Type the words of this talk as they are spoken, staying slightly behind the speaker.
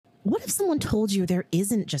What if someone told you there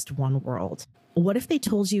isn't just one world? What if they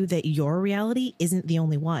told you that your reality isn't the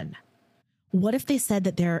only one? What if they said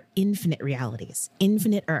that there are infinite realities,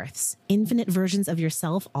 infinite Earths, infinite versions of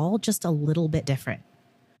yourself, all just a little bit different?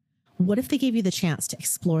 What if they gave you the chance to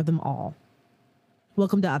explore them all?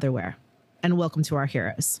 Welcome to Otherwhere, and welcome to our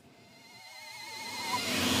heroes.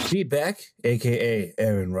 Feedback, aka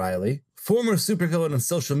Aaron Riley, former supervillain and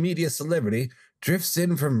social media celebrity, drifts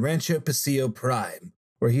in from Rancho Pasillo Prime,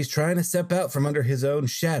 where he's trying to step out from under his own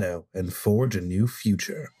shadow and forge a new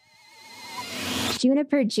future.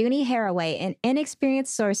 Juniper Junie Haraway, an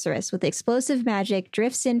inexperienced sorceress with explosive magic,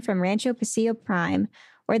 drifts in from Rancho Pasillo Prime,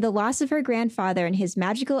 where the loss of her grandfather and his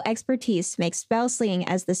magical expertise makes spell slinging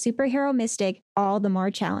as the superhero mystic all the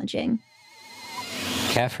more challenging.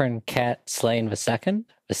 Catherine Cat Slane II,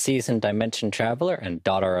 a seasoned dimension traveler and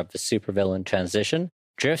daughter of the supervillain Transition,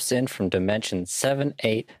 drifts in from Dimension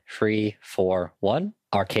 78341,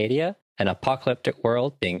 Arcadia, an apocalyptic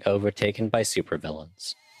world being overtaken by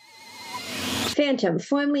supervillains. Phantom,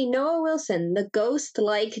 formerly Noah Wilson, the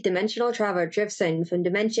ghost-like dimensional traveler, drifts in from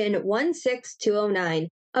Dimension 16209,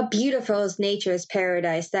 a beautiful nature's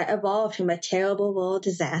paradise that evolved from a terrible world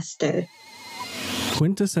disaster.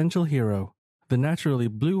 Quintessential hero, the naturally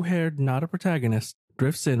blue-haired not a protagonist,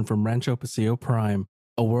 drifts in from Rancho Pasillo Prime,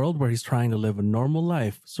 a world where he's trying to live a normal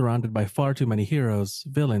life surrounded by far too many heroes,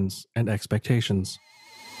 villains, and expectations.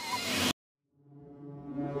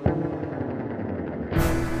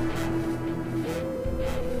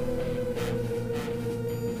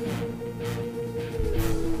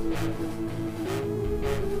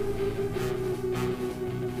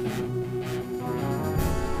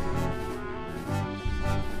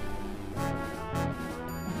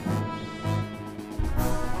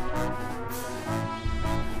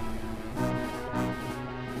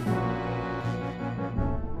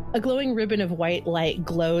 A glowing ribbon of white light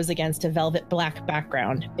glows against a velvet black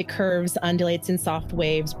background. It curves, undulates in soft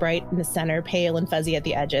waves, bright in the center, pale and fuzzy at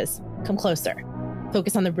the edges. Come closer.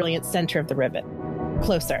 Focus on the brilliant center of the ribbon.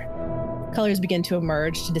 Closer. Colors begin to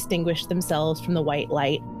emerge to distinguish themselves from the white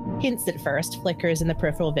light. Hints at first, flickers in the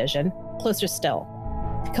peripheral vision. Closer still.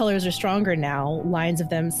 The colors are stronger now, lines of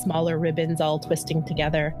them smaller ribbons all twisting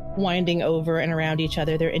together, winding over and around each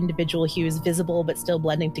other, their individual hues visible but still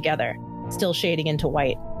blending together, still shading into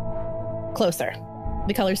white. Closer.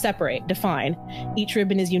 The colors separate, define. Each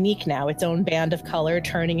ribbon is unique now, its own band of color,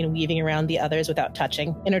 turning and weaving around the others without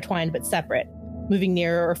touching, intertwined but separate, moving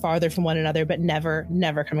nearer or farther from one another, but never,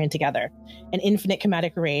 never coming together. An infinite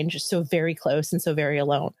chromatic range, so very close and so very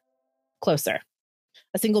alone. Closer.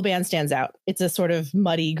 A single band stands out. It's a sort of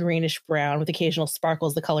muddy greenish brown with occasional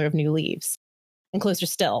sparkles the color of new leaves. And closer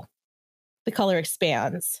still. The color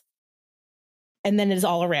expands. And then it is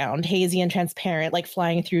all around, hazy and transparent, like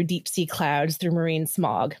flying through deep sea clouds through marine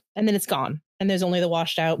smog. And then it's gone. And there's only the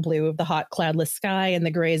washed out blue of the hot cloudless sky and the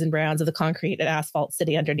grays and browns of the concrete and asphalt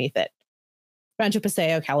city underneath it. Rancho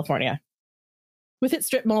Pasillo, California. With its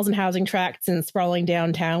strip malls and housing tracts and sprawling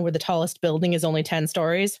downtown where the tallest building is only 10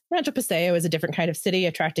 stories, Rancho Pasillo is a different kind of city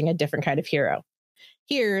attracting a different kind of hero.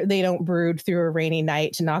 Here, they don't brood through a rainy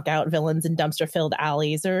night to knock out villains in dumpster-filled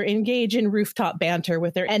alleys or engage in rooftop banter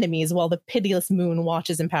with their enemies while the pitiless moon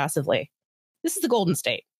watches impassively. This is the Golden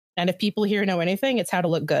State, and if people here know anything, it's how to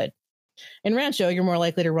look good. In Rancho, you're more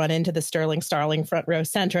likely to run into the Sterling Starling front row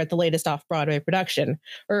center at the latest off-Broadway production,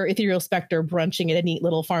 or Ethereal Spectre brunching at a neat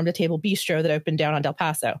little farm-to-table bistro that opened down on Del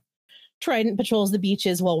Paso. Trident patrols the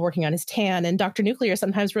beaches while working on his tan, and Dr. Nuclear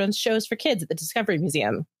sometimes runs shows for kids at the Discovery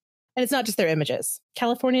Museum. And it's not just their images.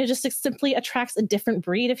 California just simply attracts a different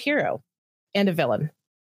breed of hero and a villain.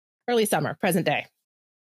 Early summer, present day.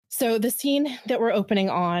 So the scene that we're opening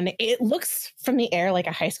on, it looks from the air like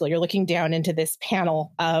a high school. You're looking down into this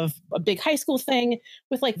panel of a big high school thing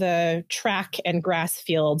with like the track and grass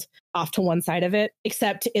field off to one side of it.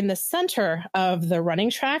 Except in the center of the running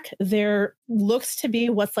track, there looks to be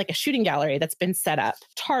what's like a shooting gallery that's been set up.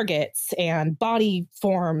 Targets and body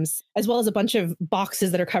forms, as well as a bunch of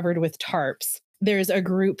boxes that are covered with tarps. There's a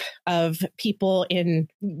group of people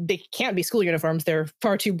they can't be school uniforms. They're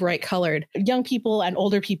far too bright colored. Young people and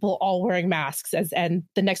older people all wearing masks and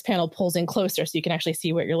the next panel pulls in closer so you can actually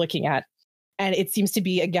see what you're looking at. And it seems to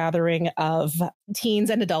be a gathering of teens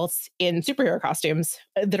and adults in superhero costumes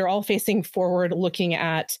that are all facing forward looking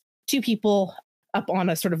at two people up on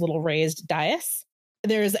a sort of little raised dais.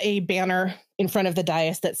 There's a banner in front of the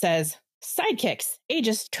dais that says, Sidekicks,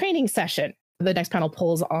 Aegis Training Session. The next panel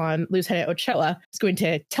pulls on Lieutenant Ochoa, who's going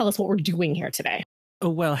to tell us what we're doing here today. Oh,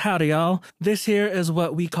 well, howdy, y'all. This here is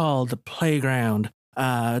what we call the playground.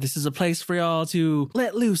 This is a place for y'all to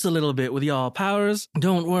let loose a little bit with y'all powers.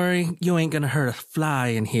 Don't worry, you ain't gonna hurt a fly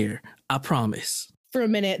in here. I promise. For a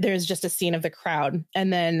minute, there's just a scene of the crowd.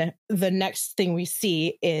 And then the next thing we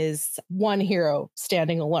see is one hero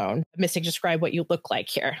standing alone. Mystic, describe what you look like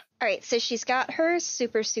here. All right, so she's got her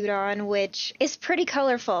super suit on, which is pretty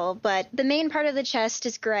colorful, but the main part of the chest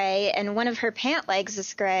is gray, and one of her pant legs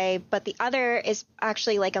is gray, but the other is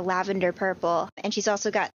actually like a lavender purple. And she's also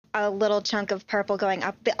got a little chunk of purple going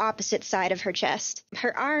up the opposite side of her chest.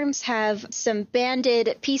 Her arms have some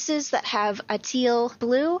banded pieces that have a teal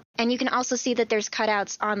blue, and you can also see that there's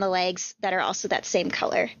cutouts on the legs that are also that same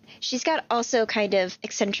color. She's got also kind of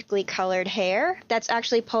eccentrically colored hair that's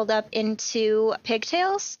actually pulled up into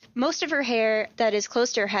pigtails. Most of her hair that is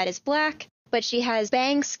close to her head is black, but she has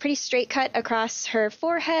bangs pretty straight cut across her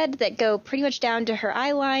forehead that go pretty much down to her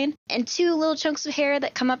eye line, and two little chunks of hair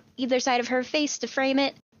that come up either side of her face to frame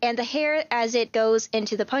it. And the hair, as it goes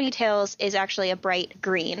into the ponytails, is actually a bright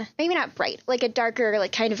green. Maybe not bright, like a darker,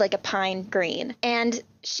 like kind of like a pine green. And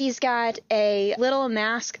she's got a little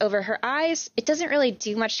mask over her eyes. It doesn't really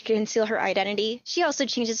do much to conceal her identity. She also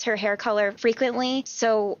changes her hair color frequently,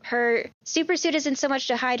 so her super suit isn't so much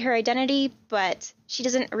to hide her identity, but she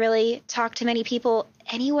doesn't really talk to many people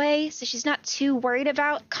anyway, so she's not too worried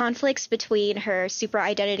about conflicts between her super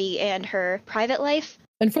identity and her private life.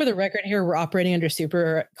 And for the record here, we're operating under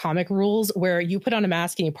super comic rules where you put on a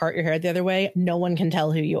mask and you part your hair the other way. No one can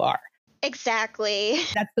tell who you are. Exactly.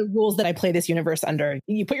 That's the rules that I play this universe under.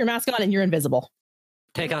 You put your mask on and you're invisible.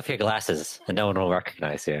 Take off your glasses and no one will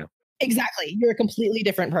recognize you. Exactly. You're a completely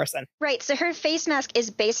different person. Right. So her face mask is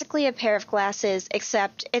basically a pair of glasses,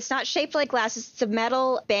 except it's not shaped like glasses. It's a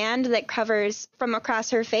metal band that covers from across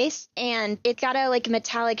her face. And it's got a like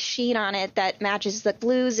metallic sheen on it that matches the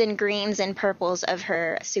blues and greens and purples of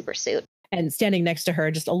her super suit. And standing next to her,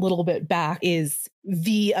 just a little bit back, is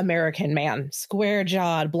the American man. Square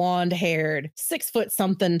jawed, blonde haired, 6 foot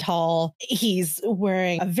something tall. He's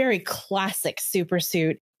wearing a very classic super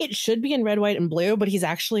suit. It should be in red, white, and blue, but he's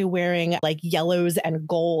actually wearing like yellows and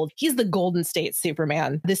gold. He's the Golden State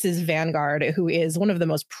Superman. This is Vanguard, who is one of the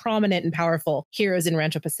most prominent and powerful heroes in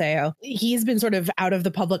Rancho Paseo. He's been sort of out of the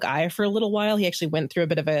public eye for a little while. He actually went through a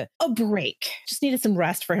bit of a break. Just needed some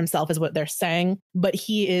rest for himself is what they're saying. But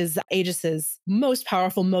he is Aegis's most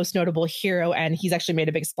powerful, most notable hero, and he's actually made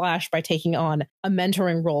a big splash by taking on a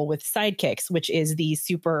mentoring role with Sidekicks, which is the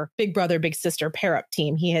super big brother, big sister pair-up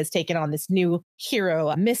team. He has taken on this new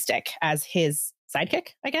hero, Mystic, as his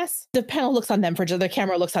sidekick, I guess. The camera looks on them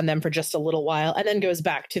for just a little while and then goes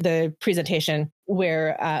back to the presentation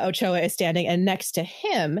where Ochoa is standing, and next to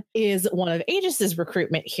him is one of Aegis's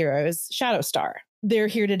recruitment heroes, Shadowstar. They're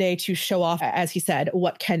here today to show off, as he said,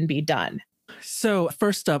 what can be done. So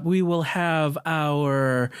first up, we will have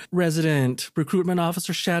our resident recruitment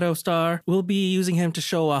officer, Shadowstar. We'll be using him to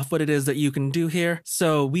show off what it is that you can do here.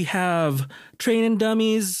 So we have training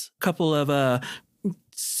dummies, a couple of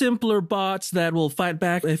simpler bots that will fight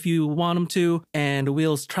back if you want them to, and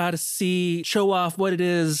we'll try to show off what it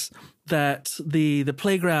is that the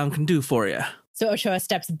playground can do for you. So Ochoa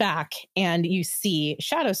steps back and you see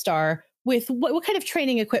Shadowstar with what kind of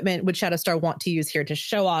training equipment would Shadowstar want to use here to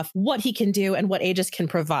show off what he can do and what Aegis can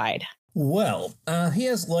provide? Well, he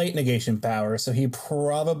has light negation power, so he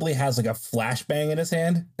probably has like a flashbang in his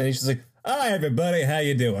hand, and he's just like, "Hi everybody, how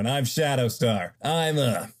you doing? I'm Shadowstar. I'm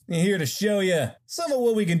here to show you some of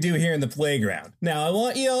what we can do here in the playground. Now, I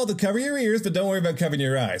want you all to cover your ears, but don't worry about covering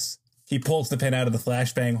your eyes." He pulls the pin out of the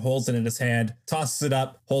flashbang, holds it in his hand, tosses it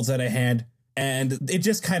up, holds out a hand, and it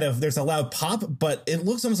just kind of, there's a loud pop, but it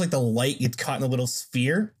looks almost like the light gets caught in a little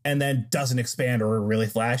sphere and then doesn't expand or really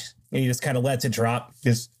flash. And he just kind of lets it drop,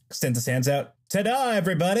 just extends his hands out. Ta-da,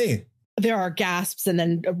 everybody! There are gasps and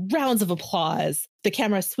then rounds of applause. The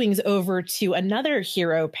camera swings over to another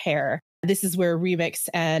hero pair. This is where Remix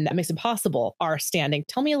and Mix Impossible are standing.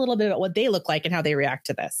 Tell me a little bit about what they look like and how they react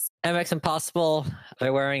to this. MX Impossible,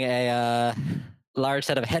 they're wearing a large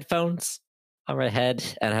set of headphones on their head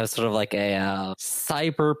and have sort of like a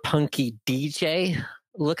cyberpunky DJ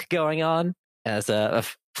look going on. As a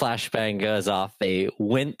flashbang goes off, they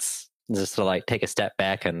wince and just sort of like take a step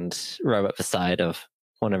back and rub up the side of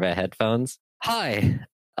one of their headphones. Hi,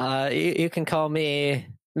 you can call me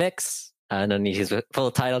Mix. No need to use the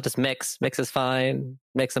full title, just Mix. Mix is fine.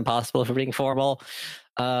 Mix Impossible for being formal.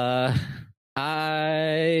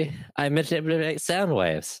 I manipulate sound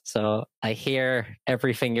waves, so I hear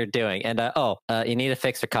everything you're doing. And you need to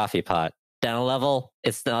fix your coffee pot. Down a level,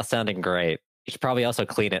 it's not sounding great. You should probably also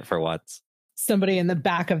clean it for once. Somebody in the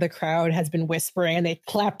back of the crowd has been whispering and they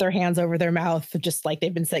clap their hands over their mouth, just like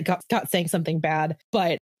they've been caught saying something bad.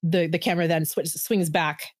 But The camera then swings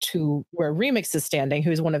back to where Remix is standing,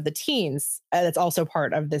 who's one of the teens that's also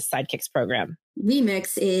part of this Sidekicks program.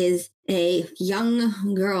 Remix is a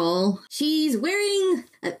young girl. She's wearing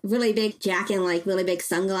a really big jacket and like really big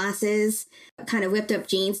sunglasses, kind of whipped up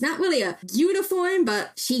jeans. Not really a uniform,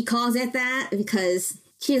 but she calls it that because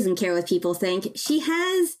she doesn't care what people think. She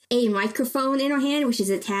has a microphone in her hand, which is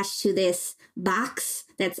attached to this box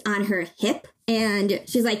that's on her hip. And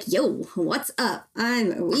she's like, yo, what's up?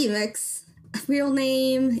 I'm Remix. Real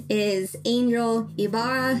name is Angel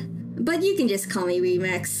Ibarra, but you can just call me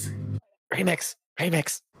Remix.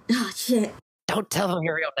 Remix. Oh, shit. Don't tell them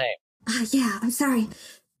your real name. Yeah, I'm sorry.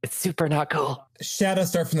 It's super not cool.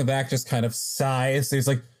 Shadowstar from the back just kind of sighs. He's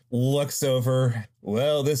like, looks over.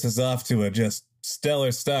 Well, this is off to a just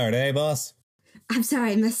stellar start, eh, boss? I'm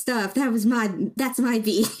sorry, I messed up. That's my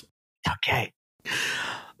beat. Okay.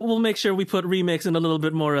 We'll make sure we put Remix in a little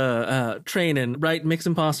bit more training, right? Mix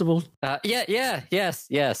Impossible?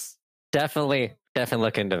 Yes. Definitely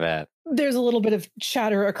look into that. There's a little bit of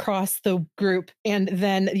chatter across the group, and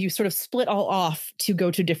then you sort of split all off to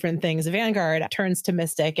go to different things. Vanguard turns to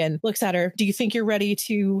Mystic and looks at her. Do you think you're ready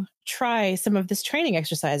to try some of this training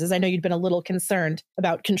exercises? I know you'd been a little concerned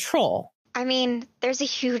about control. I mean, there's a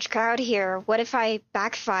huge crowd here. What if I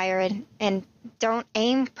backfire and don't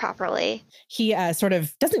aim properly? He sort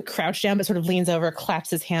of doesn't crouch down, but sort of leans over, claps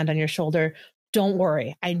his hand on your shoulder. Don't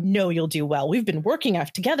worry. I know you'll do well. We've been working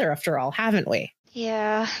together after all, haven't we?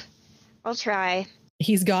 Yeah, I'll try.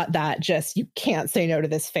 He's got that just, you can't say no to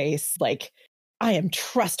this face. Like, I am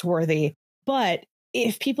trustworthy. But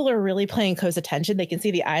if people are really paying close attention, they can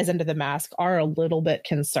see the eyes under the mask are a little bit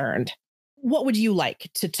concerned. What would you like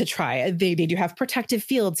to try? They do have protective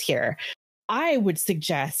fields here. I would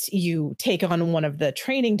suggest you take on one of the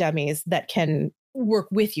training dummies that can work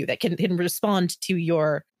with you, that can respond to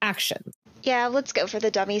your actions. Yeah, let's go for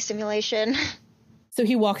the dummy simulation. So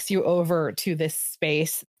he walks you over to this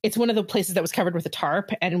space. It's one of the places that was covered with a tarp.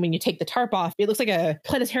 And when you take the tarp off, it looks like a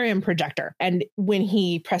planetarium projector. And when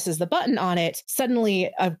he presses the button on it, suddenly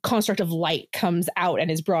a construct of light comes out and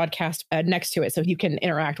is broadcast next to it so you can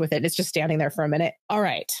interact with it. It's just standing there for a minute. All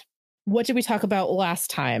right. What did we talk about last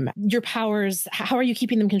time? Your powers, how are you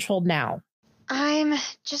keeping them controlled now? I'm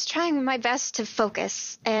just trying my best to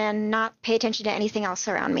focus and not pay attention to anything else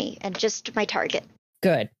around me and just my target.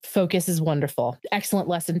 Good. Focus is wonderful. Excellent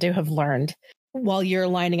lesson to have learned. While you're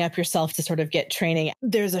lining up yourself to sort of get training,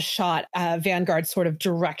 there's a shot, Vanguard sort of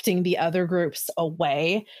directing the other groups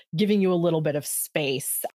away, giving you a little bit of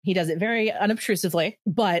space. He does it very unobtrusively,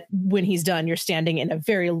 but when he's done, you're standing in a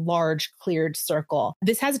very large cleared circle.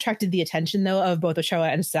 This has attracted the attention, though, of both Ochoa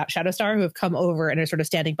and Shadowstar, who have come over and are sort of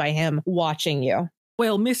standing by him, watching you.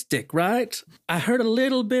 Well, Mystic, right? I heard a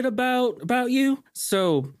little bit about you,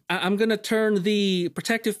 so I'm going to turn the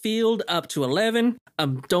protective field up to 11.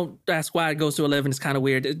 Don't ask why it goes to 11. It's kind of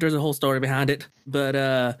weird. There's a whole story behind it, but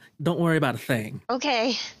don't worry about a thing.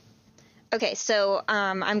 Okay, so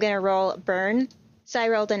I'm going to roll burn. So I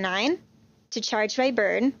rolled a 9 to charge my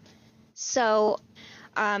burn. So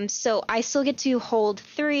I still get to hold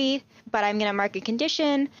 3, but I'm going to mark a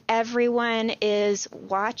condition. Everyone is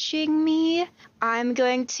watching me. I'm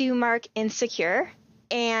going to mark insecure.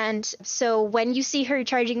 And so when you see her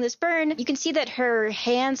charging this burn, you can see that her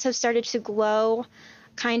hands have started to glow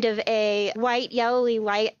kind of a white, yellowy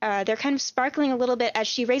light. They're kind of sparkling a little bit as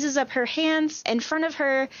she raises up her hands in front of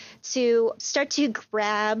her to start to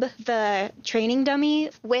grab the training dummy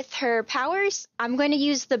with her powers. I'm going to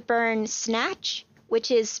use the burn snatch,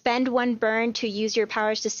 which is spend 1 burn to use your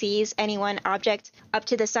powers to seize any one object up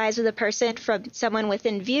to the size of the person from someone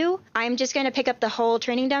within view. I'm just going to pick up the whole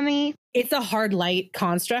training dummy. It's a hard light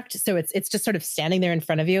construct, so it's just sort of standing there in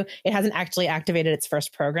front of you. It hasn't actually activated its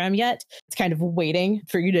first program yet. It's kind of waiting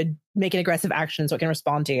for you to make an aggressive action so it can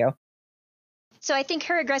respond to you. So I think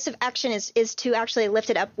her aggressive action is to actually lift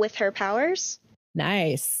it up with her powers.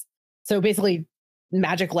 Nice. So basically,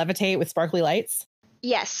 magic levitate with sparkly lights?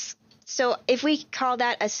 Yes. So if we call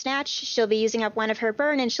that a snatch, she'll be using up 1 of her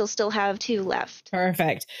burn and she'll still have 2 left.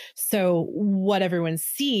 Perfect. So what everyone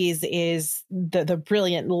sees is the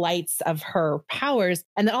brilliant lights of her powers.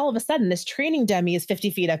 And then all of a sudden, this training dummy is 50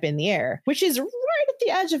 feet up in the air, which is right at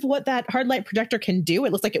the edge of what that hard light projector can do.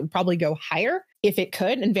 It looks like it would probably go higher if it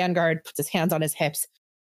could. And Vanguard puts his hands on his hips.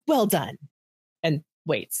 Well done. And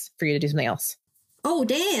waits for you to do something else. Oh,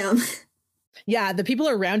 damn. Yeah, the people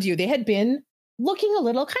around you, they had been looking a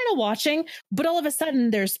little, kind of watching, but all of a sudden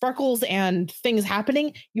there's sparkles and things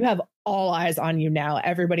happening. You have all eyes on you now.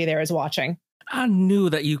 Everybody there is watching. I knew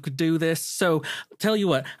that you could do this. So tell you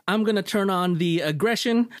what, I'm going to turn on the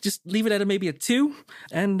aggression. Just leave it at maybe a 2.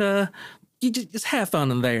 And You just have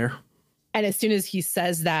fun in there. And as soon as he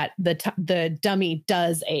says that, the dummy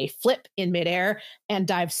does a flip in midair and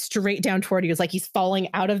dives straight down toward you. It's like he's falling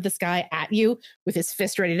out of the sky at you with his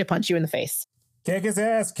fist ready to punch you in the face. Kick his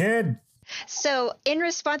ass, kid. So in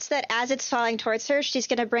response to that, as it's falling towards her, she's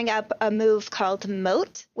going to bring up a move called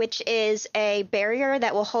Moat, which is a barrier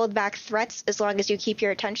that will hold back threats as long as you keep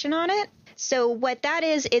your attention on it. So what that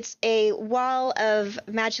is, it's a wall of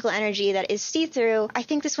magical energy that is see-through. I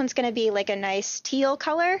think this one's going to be like a nice teal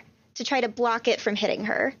color to try to block it from hitting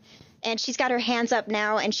her. And she's got her hands up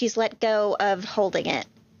now, and she's let go of holding it.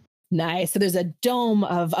 Nice. So there's a dome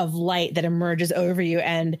of light that emerges over you,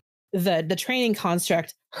 and the training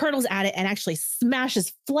construct hurtles at it and actually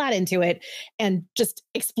smashes flat into it and just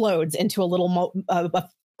explodes into a little a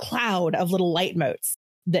cloud of little light motes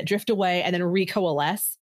that drift away and then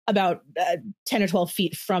recoalesce about 10 or 12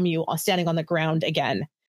 feet from you, standing on the ground again.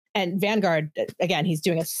 And Vanguard, again, he's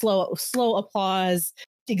doing a slow applause.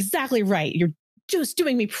 Exactly right. You're just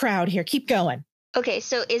doing me proud here. Keep going. Okay,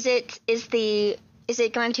 so is it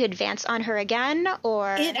going to advance on her again,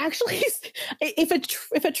 or it actually is,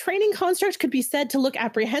 if a training construct could be said to look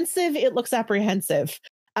apprehensive, it looks apprehensive.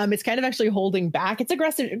 It's kind of actually holding back. It's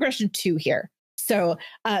aggression 2 here. So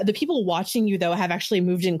the people watching you, though, have actually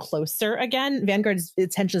moved in closer again. Vanguard's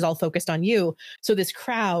attention is all focused on you. So this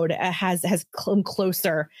crowd has come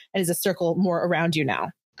closer and is a circle more around you now.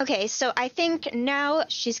 Okay, so I think now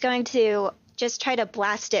she's going to just try to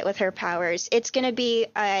blast it with her powers. It's going to be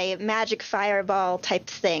a magic fireball type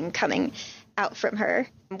thing coming out from her,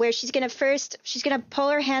 where she's going to pull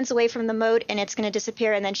her hands away from the moat and it's going to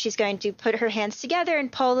disappear, and then she's going to put her hands together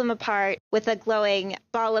and pull them apart with a glowing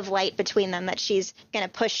ball of light between them that she's going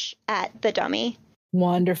to push at the dummy.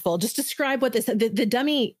 Wonderful. Just describe what the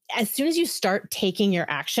dummy, as soon as you start taking your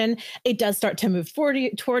action, it does start to move toward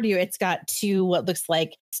you. It's got 2 what looks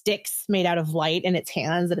like sticks made out of light in its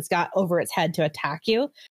hands that it's got over its head to attack you.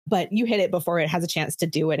 But you hit it before it has a chance to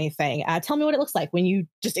do anything. Tell me what it looks like when you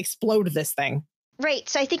just explode this thing. Right.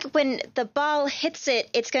 So I think when the ball hits it,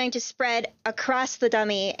 it's going to spread across the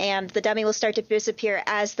dummy, and the dummy will start to disappear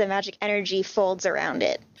as the magic energy folds around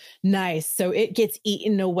it. Nice. So it gets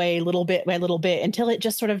eaten away little bit by little bit until it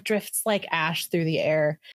just sort of drifts like ash through the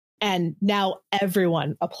air. And now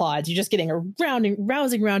everyone applauds. You're just getting a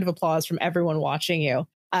rousing round of applause from everyone watching you.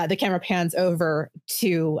 The camera pans over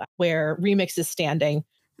to where Remix is standing.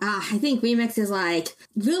 I think Remix is like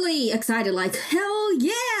really excited, like, hell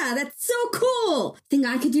yeah, that's so cool. Think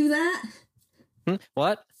I could do that?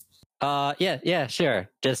 What? Yeah, sure.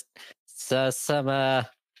 Just some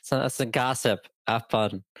gossip up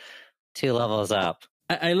on 2 levels up.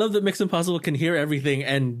 I love that Mix Impossible can hear everything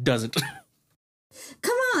and doesn't.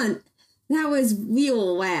 Come on. That was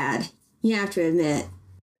real rad. You have to admit.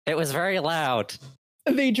 It was very loud.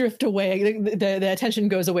 They drift away. The attention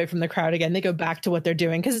goes away from the crowd again. They go back to what they're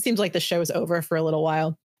doing because it seems like the show's over for a little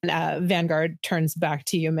while. And Vanguard turns back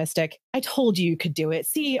to you, Mystic. I told you could do it.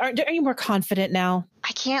 See, are you more confident now?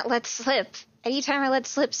 I can't let slip. Anytime I let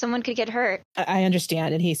slip, someone could get hurt. I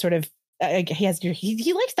understand. And he sort of,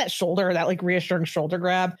 he likes that shoulder, that like reassuring shoulder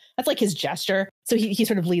grab. That's like his gesture. So he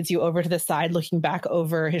sort of leads you over to the side, looking back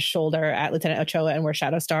over his shoulder at Lieutenant Ochoa and where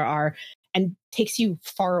Shadowstar are, and takes you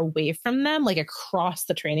far away from them, like across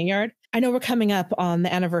the training yard. I know we're coming up on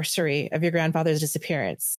the anniversary of your grandfather's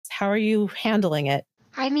disappearance. How are you handling it?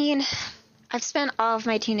 I mean, I've spent all of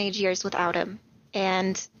my teenage years without him.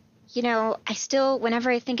 And, you know,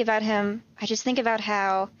 whenever I think about him, I just think about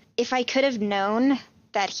how if I could have known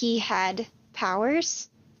that he had powers,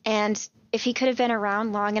 and if he could have been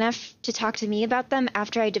around long enough to talk to me about them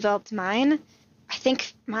after I developed mine, I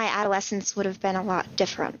think my adolescence would have been a lot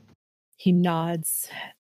different. He nods.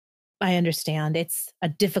 I understand. It's a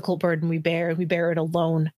difficult burden we bear. We bear it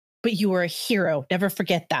alone. But you are a hero. Never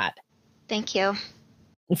forget that. Thank you.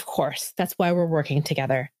 Of course. That's why we're working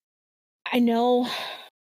together. I know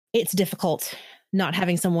it's difficult not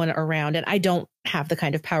having someone around, and I don't have the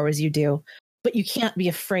kind of powers you do. But you can't be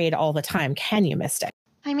afraid all the time, can you, Mystic?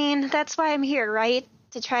 I mean, that's why I'm here, right?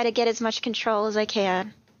 To try to get as much control as I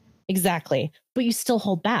can. Exactly. But you still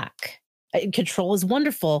hold back. Control is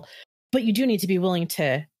wonderful, but you do need to be willing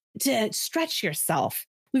to stretch yourself.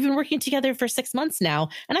 We've been working together for 6 months now,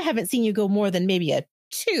 and I haven't seen you go more than maybe a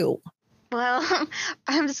 2. Well,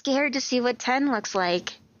 I'm scared to see what 10 looks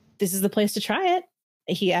like. This is the place to try it.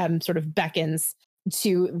 He sort of beckons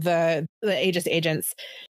to the Aegis agents.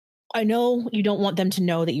 I know you don't want them to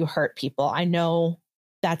know that you hurt people. I know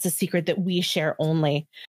that's a secret that we share only.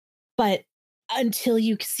 But until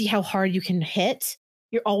you see how hard you can hit,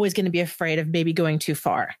 you're always going to be afraid of maybe going too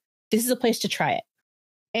far. This is a place to try it.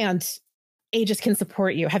 And Aegis can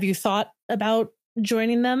support you. Have you thought about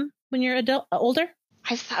joining them when you're older?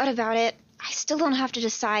 I've thought about it. I still don't have to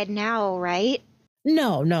decide now, right?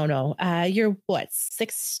 No. You're what,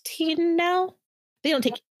 16 now? They don't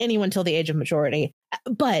take anyone till the age of majority.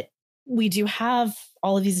 But we do have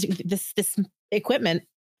all of this equipment.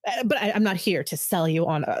 But I'm not here to sell you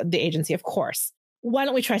on the agency, of course. Why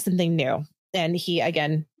don't we try something new? And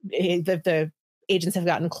the agents have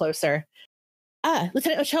gotten closer.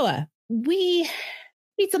 Lieutenant Ochoa, we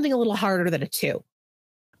need something a little harder than a 2.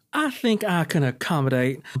 I think I can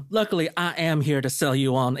accommodate. Luckily, I am here to sell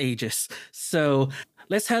you on Aegis. So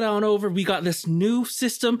let's head on over. We got this new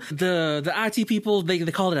system. The IT people, they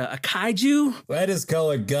call it a kaiju. Well, I just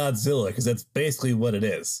call it Godzilla because that's basically what it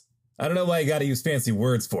is. I don't know why you got to use fancy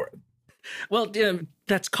words for it. Well,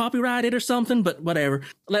 that's copyrighted or something, but whatever.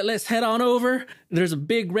 Let's head on over. There's a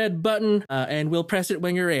big red button, and we'll press it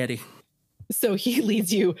when you're ready. So he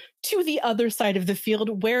leads you to the other side of the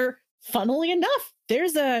field where, funnily enough,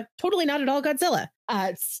 there's a totally not at all Godzilla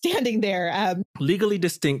standing there. Legally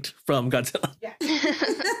distinct from Godzilla. Yeah.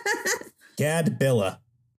 Gadbilla.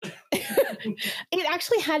 It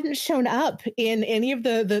actually hadn't shown up in any of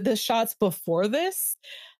the shots before this.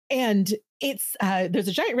 And it's there's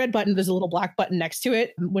a giant red button. There's a little black button next to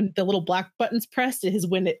it. When the little black button's pressed,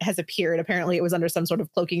 when it has appeared. Apparently, it was under some sort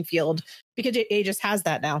of cloaking field because Aegis has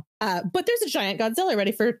that now. But there's a giant Godzilla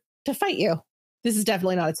ready to fight you. This is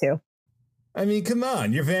definitely not a 2. I mean, come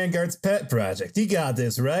on, you're Vanguard's pet project. You got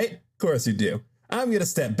this, right? Of course you do. I'm gonna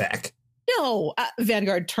step back. No,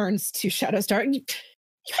 Vanguard turns to Shadowstar. You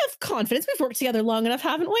have confidence. We've worked together long enough,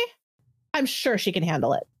 haven't we? I'm sure she can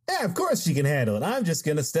handle it. Yeah, of course she can handle it. I'm just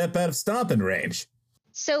gonna step out of stomping range.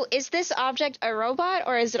 So is this object a robot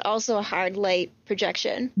or is it also a hard light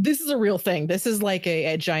projection? This is a real thing. This is like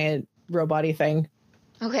a giant robot-y thing.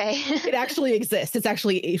 Okay. It actually exists. It's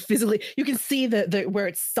actually physically, you can see the where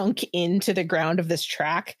it's sunk into the ground of this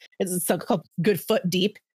track. It's sunk a good foot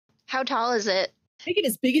deep. How tall is it? Make it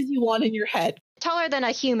as big as you want in your head. Taller than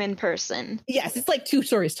a human person. Yes, it's like 2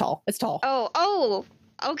 stories tall. It's tall. Oh,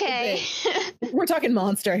 okay. We're talking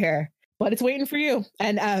monster here, but it's waiting for you.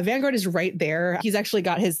 And Vanguard is right there. He's actually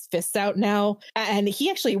got his fists out now. And he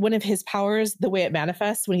actually, one of his powers, the way it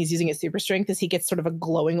manifests when he's using his super strength is he gets sort of a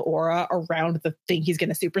glowing aura around the thing he's going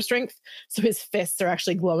to super strength. So his fists are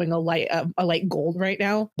actually glowing a light gold right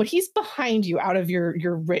now. But he's behind you out of your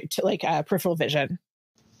peripheral vision.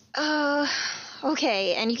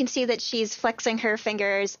 Okay. And you can see that she's flexing her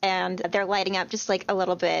fingers and they're lighting up just like a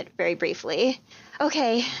little bit, very briefly.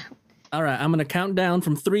 Okay. All right, I'm going to count down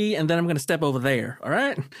from 3, and then I'm going to step over there, all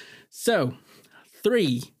right? So,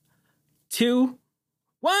 3, 2,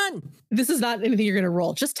 1. This is not anything you're going to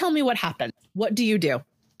roll. Just tell me what happened. What do you do?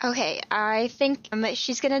 Okay, I think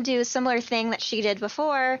she's going to do a similar thing that she did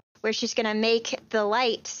before, where she's going to make the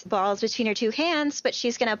light balls between her 2 hands, but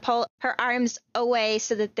she's going to pull her arms away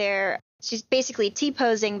so that she's basically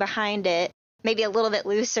T-posing behind it, maybe a little bit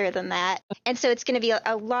looser than that. And so it's going to be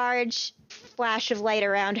a large flash of light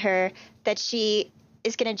around her that she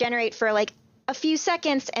is going to generate for like a few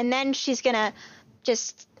seconds, and then she's going to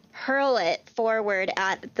hurl it forward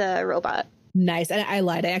at the robot. Nice. And I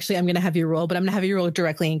lied. I'm going to have you roll, but I'm going to have you roll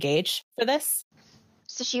directly engage for this.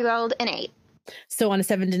 So she rolled an 8. So on a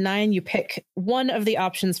 7 to 9, you pick one of the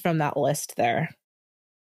options from that list there.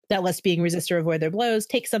 That list being resist or avoid their blows,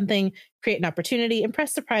 take something, create an opportunity,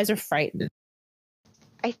 impress, surprise, or frighten.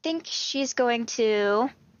 I think she's going to,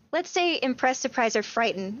 let's say, impress, surprise, or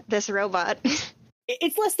frighten this robot.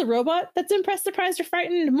 It's less the robot that's impressed, surprised, or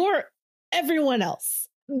frightened, more everyone else.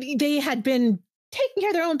 They had been taking care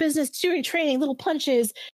of their own business, doing training, little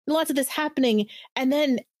punches, lots of this happening. And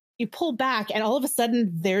then you pull back and all of a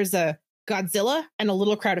sudden there's a Godzilla and a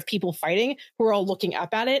little crowd of people fighting who are all looking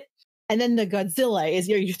up at it. And then the Godzilla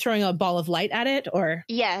you're throwing a ball of light at it, or?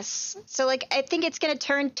 Yes. So I think it's going to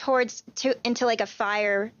turn into like a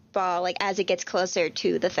fireball, like as it gets closer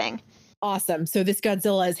to the thing. Awesome. So this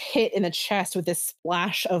Godzilla is hit in the chest with this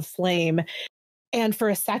splash of flame. And for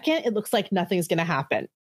a second, it looks like nothing's going to happen.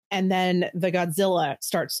 And then the Godzilla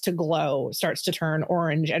starts to glow, starts to turn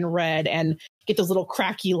orange and red and get those little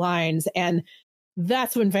cracky lines. And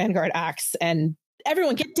that's when Vanguard acts and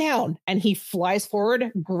everyone get down. And he flies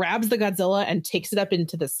forward, grabs the Godzilla and takes it up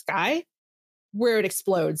into the sky where it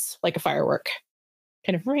explodes like a firework,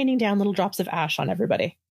 kind of raining down little drops of ash on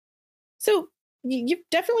everybody. So you're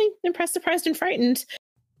definitely impressed, surprised, and frightened.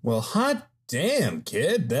 Well, hot damn,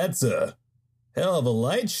 kid. That's a hell of a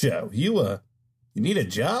light show. You need a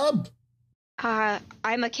job?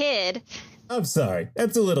 I'm a kid. I'm sorry.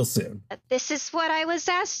 That's a little soon. This is what I was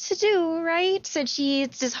asked to do, right? So she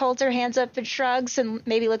just holds her hands up and shrugs and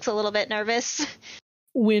maybe looks a little bit nervous.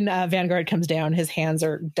 When Vanguard comes down, his hands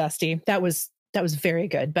are dusty. That was very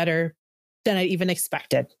good. Better than I even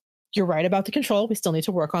expected. You're right about the control. We still need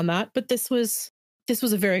to work on that. But this was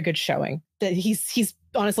a very good showing. That he's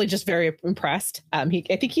honestly just very impressed. I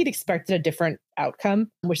think he'd expected a different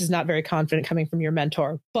outcome, which is not very confident coming from your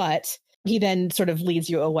mentor. But he then sort of leads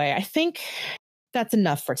you away. I think that's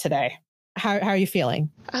enough for today. How are you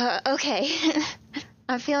feeling? Okay.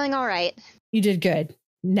 I'm feeling all right. You did good.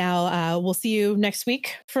 Now we'll see you next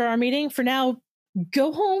week for our meeting. For now,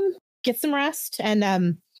 go home, get some rest,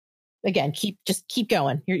 and again, keep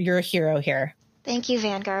going. You're a hero here. Thank you,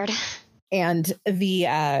 Vanguard. And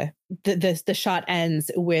the shot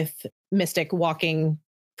ends with Mystic walking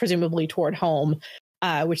presumably toward home,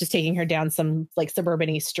 which is taking her down some like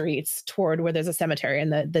suburban-y streets toward where there's a cemetery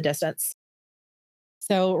in the distance.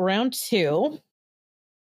 So round 2.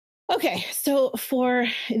 Okay, so for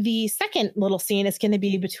the second little scene, it's going to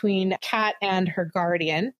be between Kat and her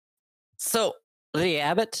guardian. So Lydia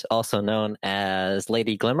Abbott, also known as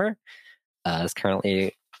Lady Glimmer, is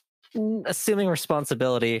currently assuming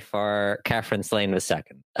responsibility for Catherine Slane II,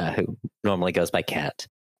 who normally goes by Kat.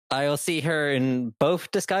 I will see her in both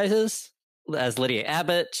disguises. As Lydia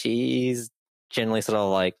Abbott, she's generally sort of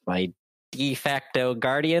like my de facto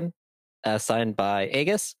guardian, assigned by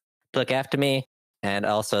Aegis to look after me. And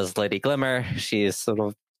also as Lady Glimmer, she's sort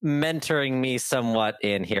of mentoring me somewhat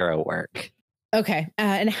in hero work. Okay.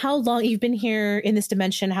 And how long you've been here in this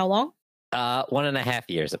dimension? How long? 1.5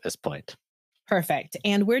 years at this point. Perfect.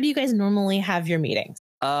 And where do you guys normally have your meetings?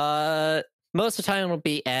 Most of the time it'll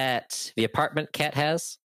be at the apartment Kat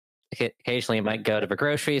has. Occasionally you might go to the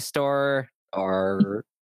grocery store or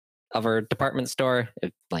other department store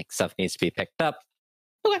if like stuff needs to be picked up.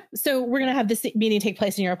 Okay, so we're gonna have this meeting take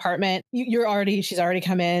place in your apartment. She's already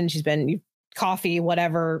come in. She's been coffee,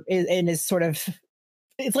 whatever, and is sort of.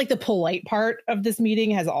 It's like the polite part of this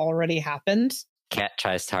meeting has already happened. Kat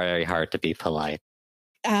tries very hard to be polite.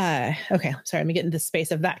 Okay, sorry, let me get into the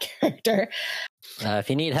space of that character. If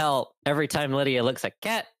you need help, every time Lydia looks at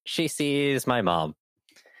Kat, she sees my mom,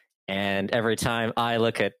 and every time I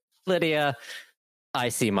look at Lydia, I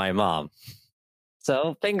see my mom.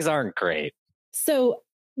 So things aren't great. So.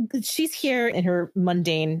 She's here in her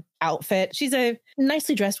mundane outfit. She's a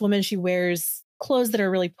nicely dressed woman. She wears clothes that are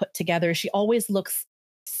really put together. She always looks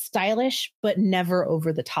stylish, but never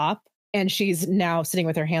over the top. And she's now sitting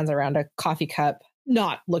with her hands around a coffee cup,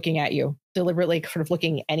 not looking at you, deliberately sort of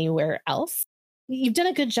looking anywhere else. You've done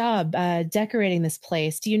a good job decorating this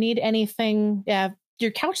place. Do you need anything? Yeah,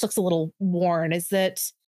 your couch looks a little worn. Is it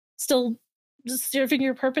still serving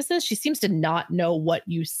your purposes? She seems to not know what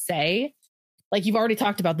you say. Like, you've already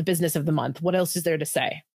talked about the business of the month. What else is there to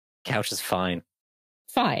say? Couch is fine.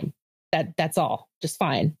 Fine. That's all. Just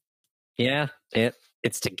fine. Yeah,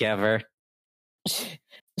 it's together.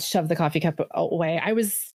 Shove the coffee cup away. I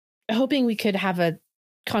was hoping we could have a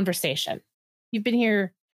conversation. You've been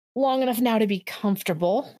here long enough now to be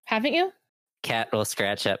comfortable, haven't you? Kat will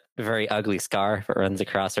scratch up a very ugly scar that runs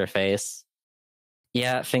across her face.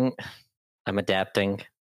 Yeah, I think I'm adapting.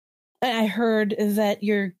 I heard that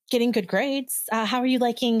you're getting good grades. How are you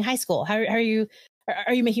liking high school? How are you?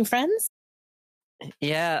 Are you making friends?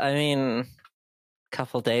 Yeah, I mean, a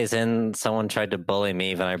couple days in, someone tried to bully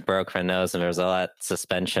me when I broke my nose, and there was all that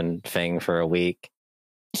suspension thing for a week.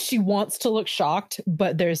 She wants to look shocked,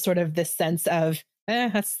 but there's sort of this sense of,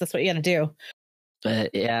 that's what you got to do.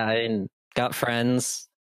 Yeah, I mean, got friends.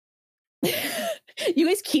 You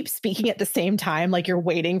guys keep speaking at the same time, like you're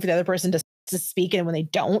waiting for the other person to speak, and when they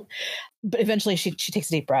don't, but eventually she takes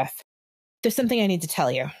a deep breath. There's something I need to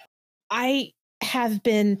tell you. I have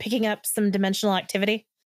been picking up some dimensional activity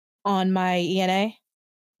on my ENA,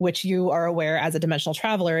 which you are aware as a dimensional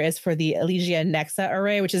traveler is for the Elysia Nexa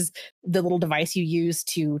array, which is the little device you use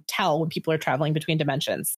to tell when people are traveling between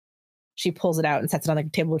dimensions. She pulls it out and sets it on the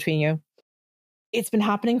table between you. It's been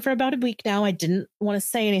happening for about a week now. I didn't want to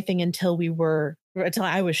say anything until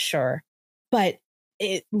I was sure, but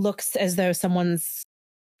it looks as though someone's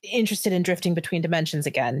interested in drifting between dimensions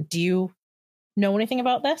again. Do you know anything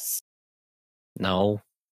about this? No.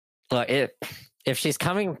 Look, if she's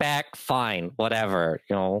coming back, fine, whatever.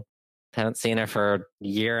 Haven't seen her for a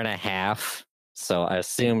year and a half, so I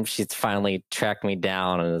assume she's finally tracked me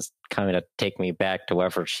down and is coming to take me back to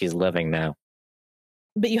wherever she's living now.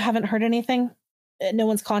 But you haven't heard anything? No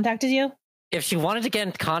one's contacted you? If she wanted to get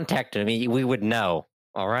in contact with me, we would know,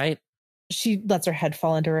 all right? She lets her head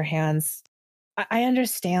fall into her hands. I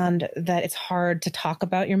understand that it's hard to talk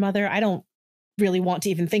about your mother. I don't really want to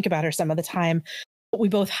even think about her some of the time. But we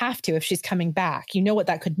both have to if she's coming back. You know what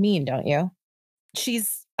that could mean, don't you?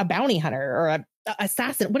 She's a bounty hunter or a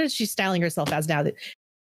assassin. What is she styling herself as now? That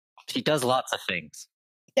She does lots of things.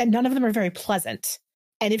 and none of them are very pleasant.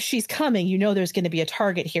 And if she's coming, you know there's going to be a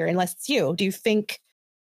target here, unless it's you. Do you think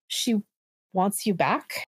she wants you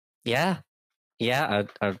back? Yeah.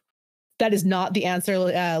 That is not the answer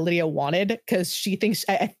Lydia wanted, because she thinks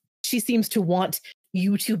she seems to want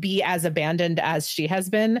you to be as abandoned as she has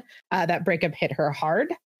been. That breakup hit her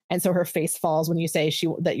hard, and so her face falls when you say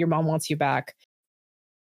that your mom wants you back.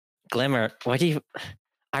 Glimmer,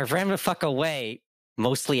 I ran the fuck away,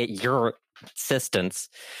 mostly at your insistence.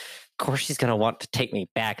 Of course she's gonna want to take me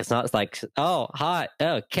back. It's not like, oh, hi,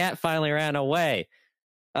 oh, Cat finally ran away.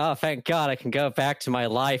 Oh, thank God I can go back to my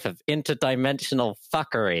life of interdimensional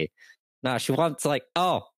fuckery. No, she wants like,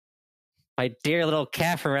 oh, my dear little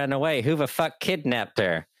Catherine ran away. Who the fuck kidnapped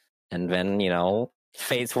her? And then,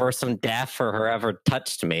 fate's worse than death for whoever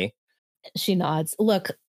touched me. She nods.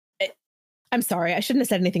 Look, I'm sorry. I shouldn't have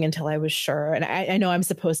said anything until I was sure. And I know I'm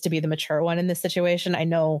supposed to be the mature one in this situation. I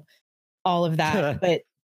know all of that, but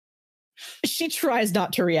she tries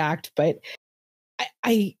not to react. But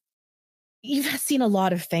you've seen a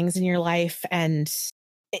lot of things in your life, and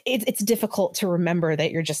it's difficult to remember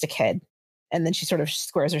that you're just a kid. And then she sort of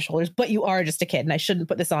squares her shoulders, but you are just a kid, and I shouldn't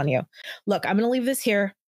put this on you. Look, I'm going to leave this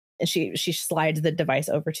here. And she slides the device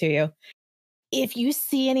over to you. If you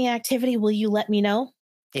see any activity, will you let me know?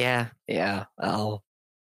 Yeah.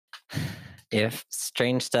 If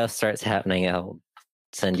strange stuff starts happening, I'll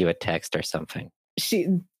send you a text or something. She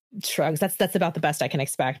shrugs. That's about the best I can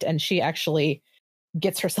expect. And she actually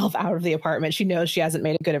gets herself out of the apartment. She knows she hasn't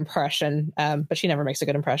made a good impression, but she never makes a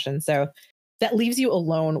good impression. So that leaves you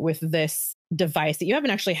alone with this device that you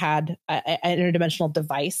haven't actually had an interdimensional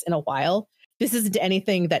device in a while. This isn't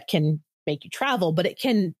anything that can make you travel, but it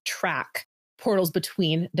can track portals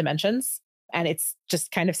between dimensions. And it's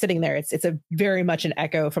just kind of sitting there. It's a very much an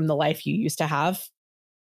echo from the life you used to have.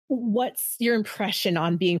 What's your impression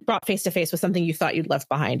on being brought face to face with something you thought you'd left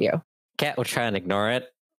behind you? Cat will try and ignore it.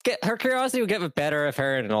 Her curiosity will get the better of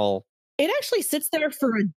her, and it actually sits there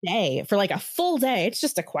for a day, for like a full day. It's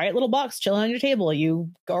just a quiet little box chilling on your table.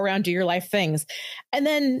 You go around, do your life things. And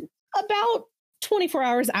then about 24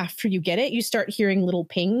 hours after you get it, you start hearing little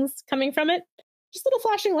pings coming from it. Just little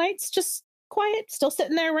flashing lights, just quiet, still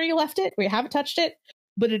sitting there where you left it, where you haven't touched it.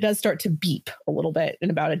 But it does start to beep a little bit in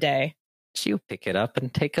about a day. You pick it up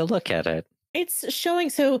and take a look at it. It's showing.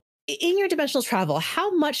 So in your dimensional travel,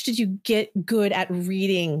 how much did you get good at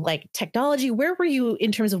reading like technology? Where were you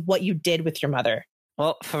in terms of what you did with your mother?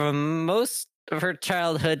 Well, for most of her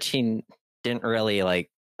childhood, she didn't really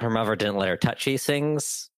her mother didn't let her touch these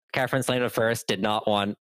things. Catherine Slater first did not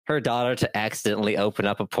want her daughter to accidentally open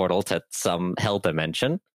up a portal to some hell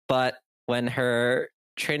dimension. But when her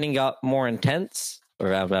training got more intense,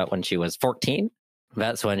 around about when she was 14,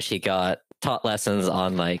 that's when she got taught lessons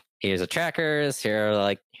on here's the trackers,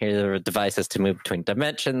 here are devices to move between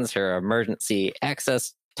dimensions, here are emergency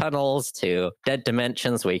access tunnels to dead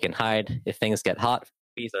dimensions where you can hide if things get hot.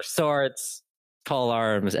 These are swords, pole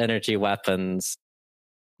arms, energy weapons,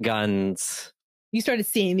 guns. You started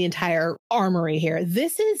seeing the entire armory here.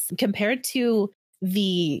 This is, compared to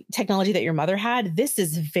the technology that your mother had, this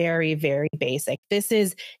is very, very basic.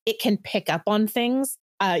 It can pick up on things.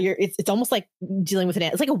 It's almost like dealing with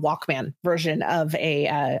it's like a Walkman version of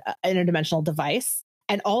an interdimensional device.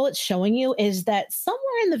 And all it's showing you is that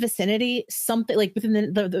somewhere in the vicinity, something like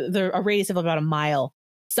within a radius of about a mile,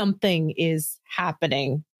 something is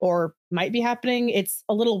happening or might be happening. It's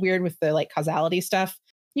a little weird with the causality stuff.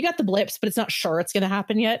 You got the blips, but it's not sure it's going to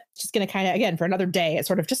happen yet. It's just going to kind of, again, for another day, it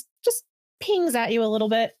sort of just pings at you a little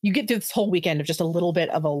bit. You get through this whole weekend of just a little bit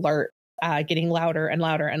of alert, getting louder and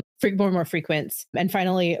louder and more and more frequent. And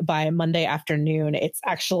finally, by Monday afternoon, it's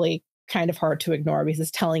actually kind of hard to ignore because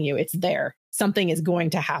it's telling you it's there. Something is going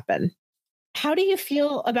to happen. How do you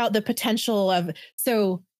feel about the potential of,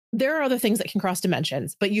 so there are other things that can cross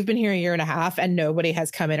dimensions, but you've been here a year and a half and nobody has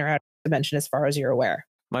come in or out of dimension as far as you're aware.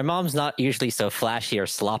 My mom's not usually so flashy or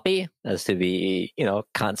sloppy as to be,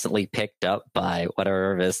 constantly picked up by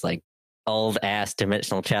whatever this old ass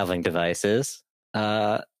dimensional traveling device is.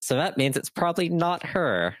 So that means it's probably not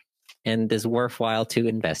her and is worthwhile to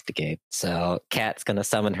investigate. So Kat's going to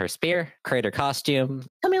summon her spear, create her costume.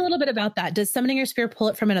 Tell me a little bit about that. Does summoning your spear pull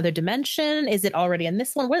it from another dimension? Is it already in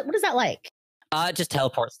this one? What is that like? It just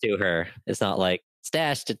teleports to her. It's not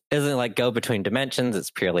stashed. It doesn't go between dimensions.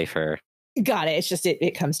 It's purely for... Got it. It's just,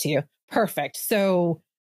 it comes to you. Perfect. So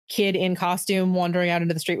kid in costume wandering out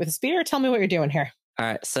into the street with a spear. Tell me what you're doing here. All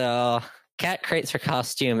right. So Cat creates her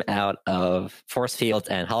costume out of force fields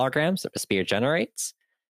and holograms that the spear generates.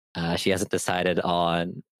 She hasn't decided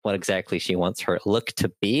on what exactly she wants her look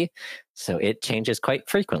to be, so it changes quite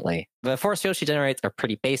frequently. The force fields she generates are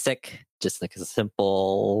pretty basic, just like a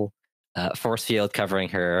simple force field covering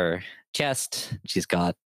her chest. She's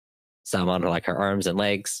got some on like her arms and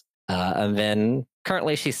legs. And then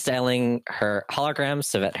currently she's styling her holograms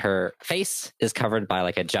so that her face is covered by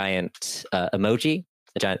like a giant emoji,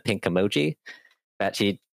 a giant pink emoji that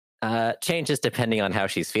she changes depending on how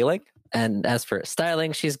she's feeling. And as for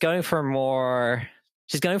styling, she's going for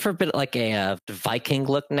a bit like a Viking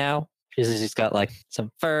look now. She's got like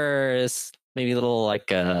some furs, maybe a little like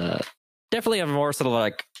definitely a more sort of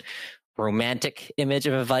like romantic image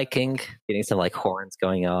of a Viking, getting some like horns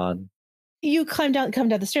going on. You come down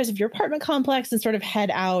the stairs of your apartment complex and sort of head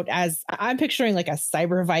out as I'm picturing like a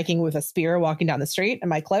cyber Viking with a spear walking down the street.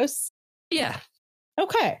 Am I close? Yeah.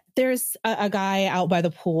 Okay. There's a guy out by the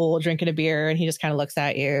pool drinking a beer and he just kind of looks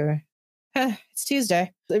at you. It's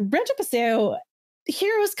Tuesday. Rancho Paseo,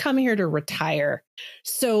 heroes come here to retire.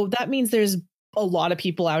 So that means there's a lot of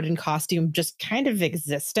people out in costume just kind of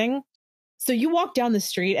existing. So you walk down the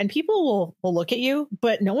street and people will look at you,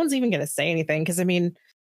 but no one's even going to say anything because, I mean,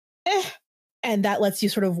 and that lets you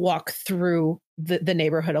sort of walk through the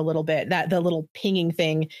neighborhood a little bit. That the little pinging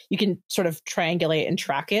thing, you can sort of triangulate and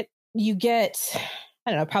track it. You get,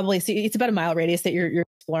 I don't know, probably it's about a mile radius that you're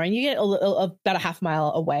exploring. You get about a half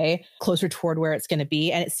mile away, closer toward where it's going to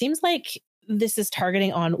be. And it seems like this is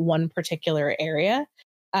targeting on one particular area,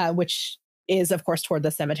 which is, of course, toward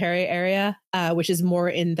the cemetery area, which is more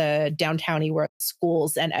in the downtowny where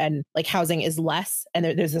schools and like housing is less. And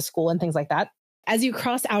there's a school and things like that. As you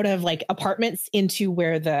cross out of like apartments into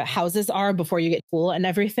where the houses are before you get school and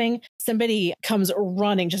everything, somebody comes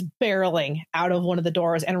running, just barreling out of one of the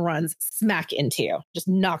doors and runs smack into you, just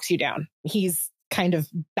knocks you down. He's kind of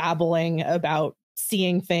babbling about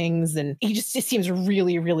seeing things and he just seems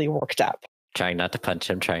really, really worked up. Trying not to punch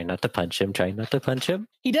him, trying not to punch him, trying not to punch him.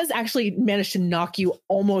 He does actually manage to knock you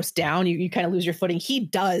almost down. You kind of lose your footing. He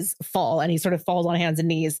does fall and he sort of falls on hands and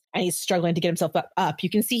knees and he's struggling to get himself up. You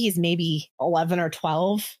can see he's maybe 11 or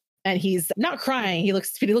 12 and he's not crying. He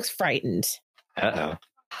looks frightened. Uh-oh.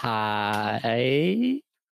 Hi.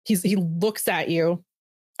 He looks at you.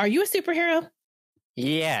 Are you a superhero?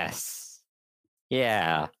 Yes.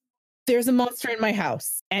 Yeah. There's a monster in my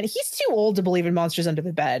house. And he's too old to believe in monsters under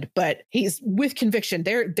the bed, but he's with conviction.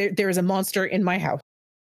 There is a monster in my house.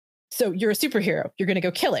 So you're a superhero. You're going to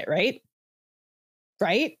go kill it, right?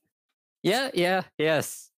 Right? Yeah,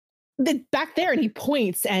 yes. Back there, and he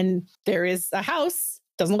points, and there is a house.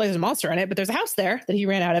 Doesn't look like there's a monster in it, but there's a house there that he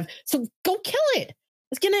ran out of. So go kill it.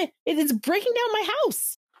 It's breaking down my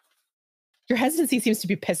house. Your hesitancy seems to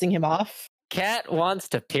be pissing him off. Cat wants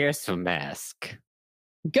to pierce a mask.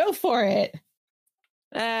 Go for it.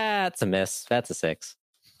 That's a miss. That's a 6.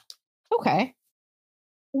 Okay.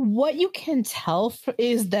 What you can tell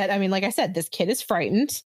is that, I mean, like I said, this kid is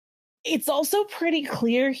frightened. It's also pretty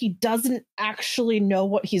clear he doesn't actually know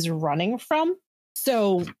what he's running from.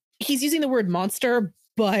 So he's using the word monster,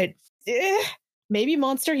 but maybe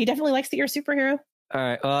monster. He definitely likes that you're a superhero. All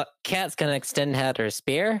right. Well, Cat's going to extend out her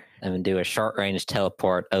spear and do a short range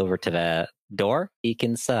teleport over to the door. Peek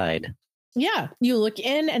inside. Yeah, you look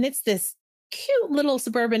in and it's this cute little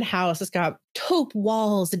suburban house. It's got taupe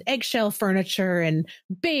walls and eggshell furniture and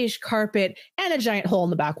beige carpet and a giant hole in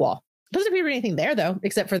the back wall. Doesn't appear to be anything there though,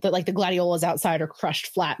 except for the gladiolas outside are crushed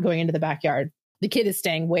flat going into the backyard. The kid is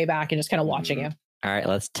staying way back and just kind of watching you. All right,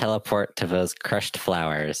 let's teleport to those crushed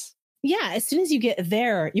flowers. Yeah, as soon as you get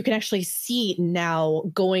there, you can actually see now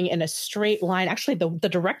going in a straight line. Actually, the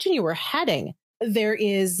direction you were heading, there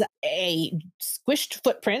is a squished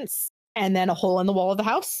footprints. And then a hole in the wall of the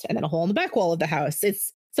house, and then a hole in the back wall of the house.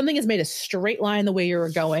 It's something has made a straight line the way you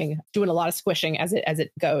were going, doing a lot of squishing as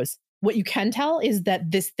it goes. What you can tell is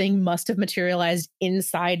that this thing must have materialized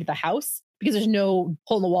inside the house because there's no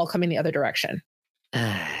hole in the wall coming the other direction.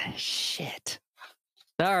 Shit.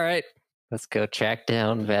 All right, let's go track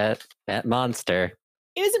down that monster.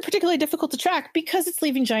 It isn't particularly difficult to track because it's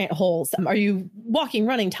leaving giant holes. Are you walking,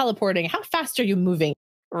 running, teleporting? How fast are you moving?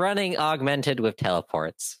 Running augmented with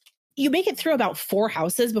teleports. You make it through about 4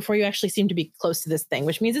 houses before you actually seem to be close to this thing,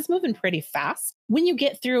 which means it's moving pretty fast. When you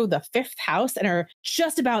get through the 5th house and are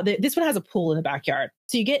just about this one has a pool in the backyard.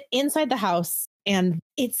 So you get inside the house and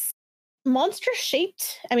it's monster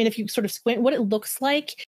shaped. I mean, if you sort of squint, what it looks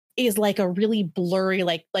like is like a really blurry,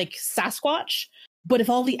 like Sasquatch. But if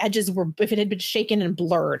it had been shaken and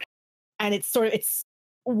blurred, and it's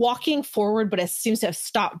walking forward, but it seems to have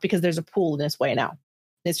stopped because there's a pool in its way now.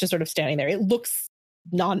 It's just sort of standing there. It looks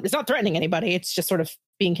it's not threatening anybody. It's just sort of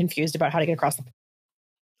being confused about how to get across the.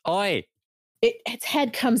 Oi! Its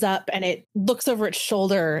head comes up and it looks over its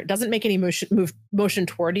shoulder, doesn't make any motion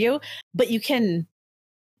toward you, but you can,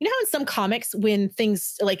 you know how in some comics when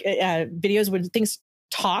things like videos when things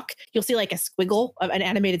talk, you'll see like a squiggle, an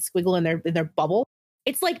animated squiggle in their bubble.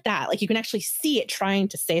 It's like that. Like you can actually see it trying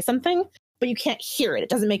to say something, but you can't hear it. It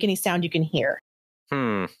doesn't make any sound you can hear.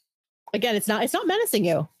 Again, it's not menacing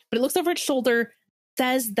you, but it looks over its shoulder,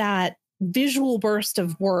 says that visual burst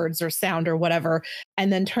of words or sound or whatever,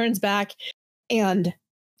 and then turns back and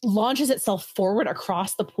launches itself forward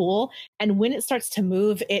across the pool. And when it starts to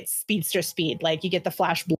move, it's speedster speed. Like you get the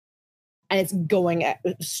flash blue and it's going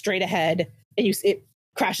straight ahead, and it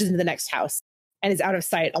crashes into the next house and is out of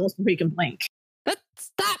sight almost before you can blink. But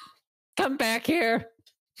stop! Come back here!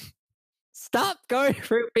 Stop going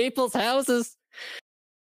through people's houses!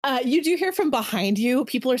 You do hear from behind you,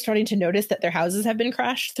 people are starting to notice that their houses have been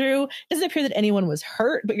crashed through. It doesn't appear that anyone was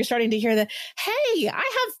hurt, but you're starting to hear that, hey, I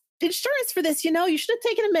have insurance for this, you should have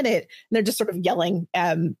taken a minute. And they're just sort of yelling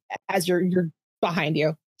as you're behind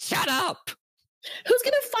you. Shut up! Who's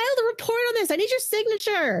going to file the report on this? I need your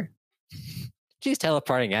signature. She's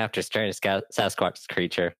teleporting after strange Sasquatch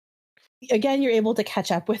creature. Again, you're able to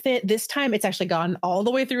catch up with it. This time it's actually gone all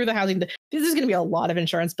the way through the housing. This is going to be a lot of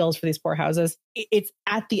insurance bills for these poor houses. It's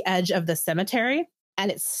at the edge of the cemetery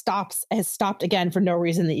and it has stopped again for no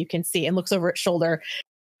reason that you can see, and looks over its shoulder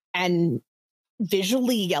and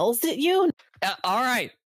visually yells at you. All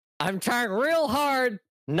right. I'm trying real hard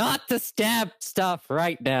not to stab stuff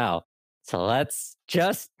right now. So let's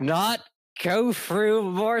just not go through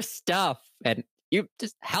more stuff. And you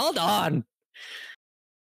just hold on.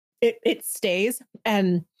 It stays,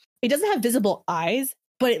 and it doesn't have visible eyes,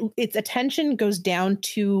 but its attention goes down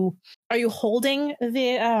to, are you holding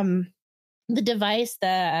the device,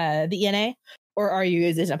 the ENA, or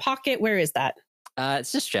is it in a pocket? Where is that?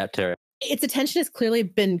 It's just strapped to her. Its attention has clearly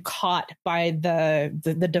been caught by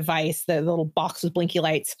the device, the little box with blinky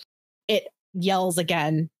lights. It yells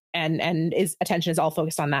again, and its attention is all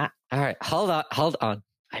focused on that. All right, hold on.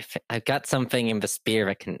 I've got something in the spear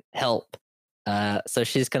that can help. So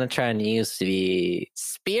she's going to try and use the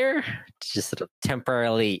spear to just sort of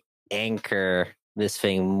temporarily anchor this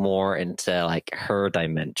thing more into like her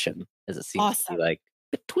dimension, as it seems to be like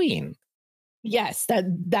between. Yes,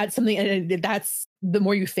 that's something. That's the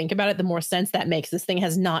more you think about it, the more sense that makes. This thing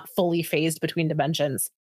has not fully phased between dimensions.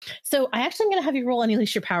 So I actually am going to have you roll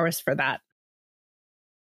Unleash Your Powers for that.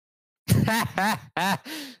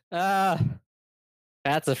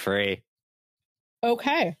 That's a free.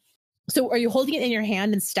 Okay. So are you holding it in your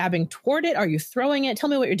hand and stabbing toward it? Are you throwing it? Tell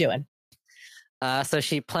me what you're doing. So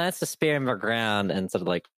she plants the spear in the ground and sort of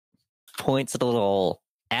like points it a little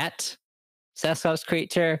at Sasquatch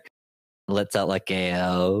creature, lets out like a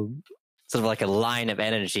sort of like a line of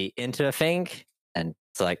energy into a thing, and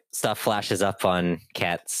so like stuff flashes up on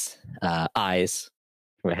Kat's eyes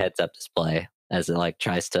from a heads-up display as it like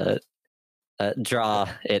tries to draw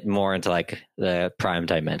it more into like the prime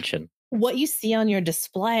dimension. What you see on your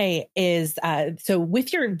display is so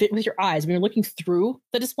with your eyes, when you're looking through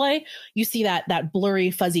the display, you see that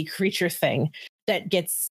blurry, fuzzy creature thing that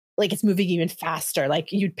gets like it's moving even faster.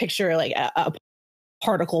 Like you'd picture like a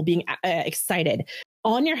particle being excited.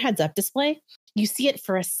 On your heads-up display, you see it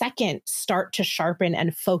for a second start to sharpen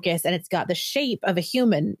and focus, and it's got the shape of a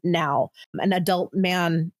human now, an adult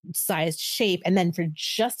man-sized shape. And then for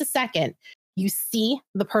just a second, you see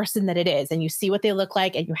the person that it is, and you see what they look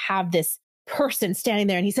like, and you have this person standing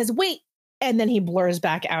there, and he says, wait, and then he blurs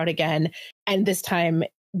back out again. And this time,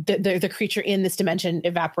 the creature in this dimension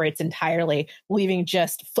evaporates entirely, leaving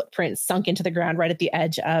just footprints sunk into the ground right at the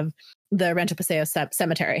edge of the Rancho Paseo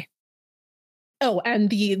cemetery. Oh,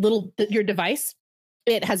 and your device,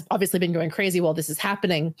 it has obviously been going crazy while this is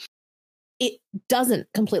happening. It doesn't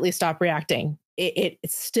completely stop reacting. It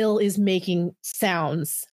still is making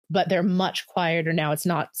sounds, but they're much quieter now. It's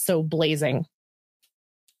not so blazing.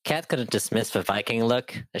 Kat's going to dismiss the Viking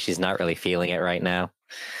look, as she's not really feeling it right now,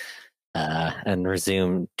 and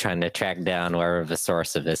resume trying to track down wherever the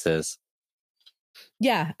source of this is.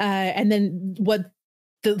 Yeah, and then what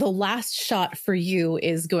the last shot for you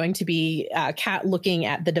is going to be Kat looking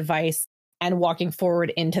at the device and walking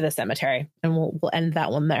forward into the cemetery, and we'll end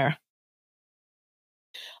that one there.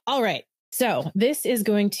 All right, so this is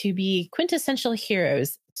going to be Quintessential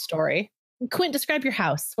Heroes story. Quint, describe your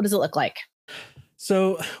house. What does it look like?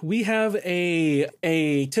 So we have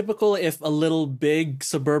a typical, if a little big,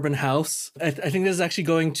 suburban house. I think this is actually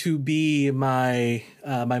going to be my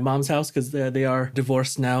my mom's house because they are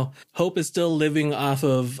divorced now. Hope is still living off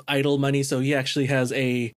of idle money, so he actually has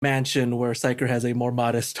a mansion where Syker has a more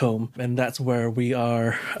modest home, and that's where we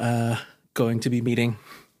are going to be meeting.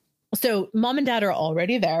 So mom and dad are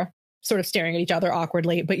already there, sort of staring at each other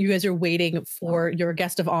awkwardly, but you guys are waiting for your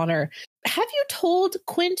guest of honor. Have you told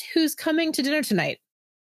Quint who's coming to dinner tonight?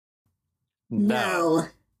 No.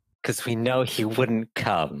 Because we know he wouldn't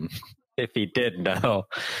come if he did know.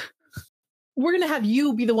 We're going to have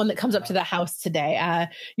you be the one that comes up to the house today.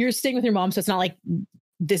 You're staying with your mom, so it's not like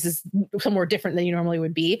this is somewhere different than you normally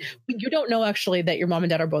would be. You don't know actually that your mom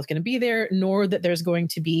and dad are both going to be there, nor that there's going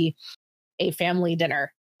to be a family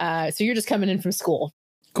dinner. So you're just coming in from school.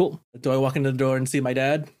 Cool. Do I walk into the door and see my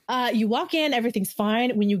dad? You walk in, everything's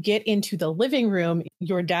fine. When you get into the living room,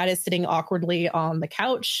 your dad is sitting awkwardly on the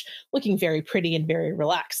couch, looking very pretty and very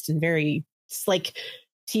relaxed and very, it's like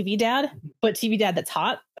TV dad, but TV dad that's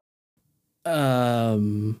hot.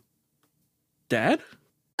 Dad?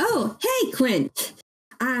 Oh, hey, Quint.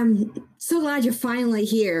 I'm so glad you're finally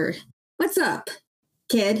here. What's up,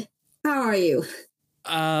 kid? How are you?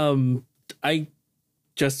 I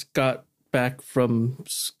just got back from...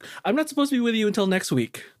 I'm not supposed to be with you until next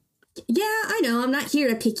week. Yeah, I know. I'm not here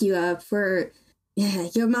to pick you up for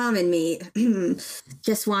your mom and me.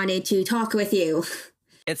 Just wanted to talk with you.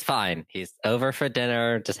 It's fine. He's over for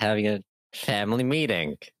dinner, just having a family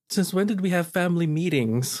meeting. Since when did we have family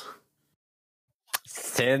meetings?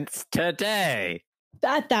 Since today.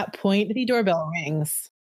 At that point, the doorbell rings.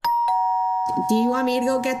 Do you want me to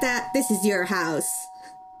go get that? This is your house.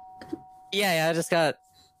 Yeah, I just got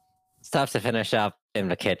stuff to finish up in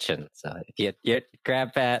the kitchen. So if you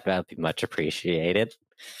grab that would be much appreciated.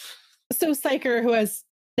 So Syker, who has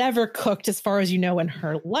never cooked as far as you know in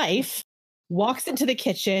her life, walks into the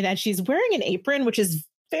kitchen and she's wearing an apron, which is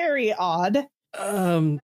very odd.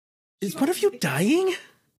 Is one of you dying?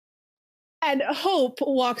 And Hope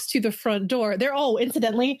walks to the front door. They're all,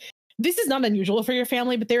 incidentally, this is not unusual for your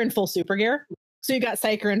family, but they're in full super gear. So you got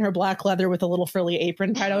Syker in her black leather with a little frilly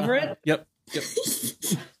apron tied over it. Yep.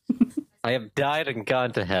 I have died and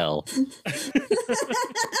gone to hell.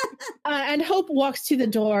 And Hope walks to the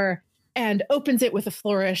door and opens it with a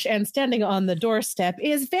flourish. And standing on the doorstep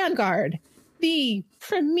is Vanguard, the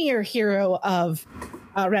premier hero of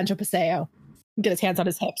Rancho Paseo. Get his hands on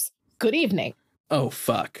his hips. Good evening. Oh,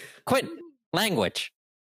 fuck. Quint, language.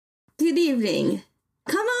 Good evening.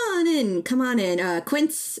 Come on in.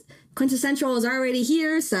 Quintessential is already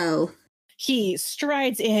here, so... He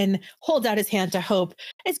strides in, holds out his hand to Hope.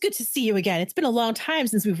 It's good to see you again. It's been a long time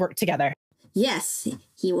since we've worked together. Yes,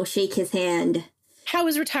 he will shake his hand. How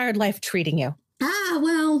is retired life treating you?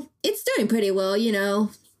 Well, it's doing pretty well,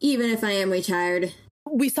 even if I am retired.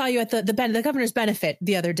 We saw you at the governor's benefit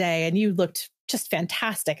the other day, and you looked just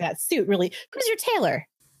fantastic. That suit, really. Who's your tailor?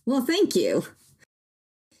 Well, thank you.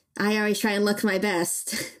 I always try and look my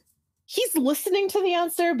best. He's listening to the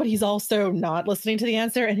answer, but he's also not listening to the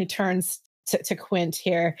answer, and he turns to Quint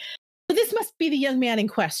here. But this must be the young man in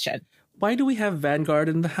question. Why do we have Vanguard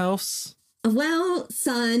in the house? Well,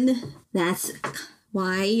 son, that's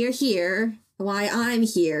why you're here. Why I'm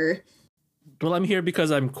here. Well, I'm here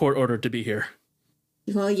because I'm court ordered to be here.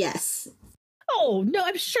 Well, yes. Oh, no,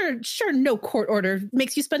 I'm sure no court order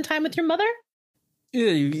makes you spend time with your mother.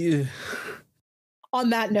 Yeah. On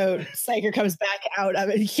that note, Syker comes back out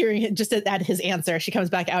of hearing it just at his answer. She comes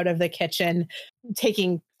back out of the kitchen,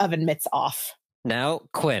 taking oven mitts off. Now,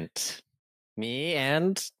 Quint, me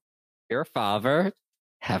and your father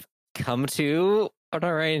have come to an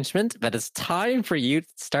arrangement that it's time for you to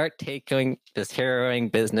start taking this heroing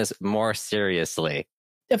business more seriously.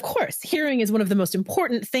 Of course, hearing is one of the most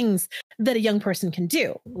important things that a young person can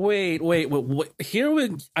do. Wait. Hero?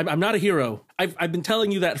 I'm not a hero. I've been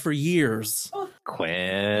telling you that for years.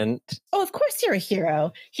 Quint. Oh, of course you're a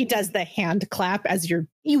hero. He does the hand clap as you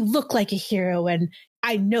look like a hero, and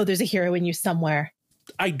I know there's a hero in you somewhere.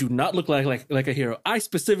 I do not look like a hero. I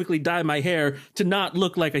specifically dye my hair to not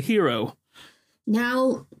look like a hero.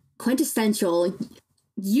 Now, Quintessential,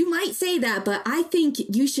 you might say that, but I think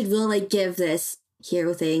you should really give this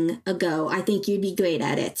hero thing a go. I think you'd be great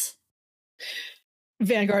at it.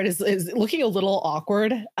 Vanguard is looking a little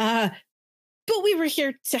awkward. But we were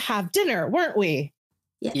here to have dinner, weren't we?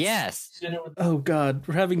 Yes. Oh, God.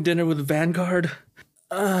 We're having dinner with Vanguard?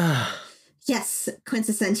 Yes,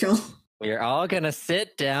 Quintessential. We're all going to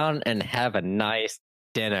sit down and have a nice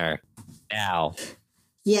dinner now.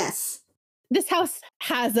 Yes. This house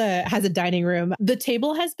has a dining room. The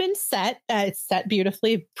table has been set. It's set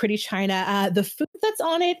beautifully, pretty china. The food that's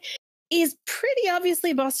on it is pretty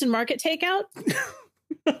obviously Boston Market takeout.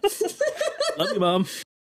 Love you, Mom.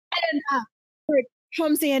 And it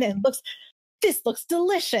comes in and this looks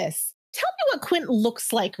delicious. Tell me what Quint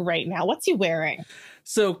looks like right now. What's he wearing?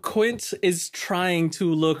 So Quint is trying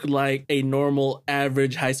to look like a normal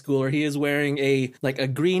average high schooler. He is wearing a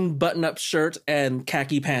green button-up shirt and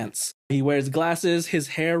khaki pants. He wears glasses. His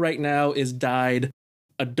hair right now is dyed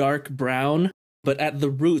a dark brown, but at the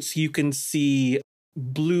roots you can see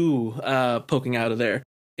blue poking out of there.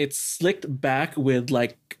 It's slicked back with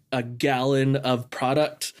like a gallon of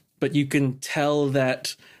product, but you can tell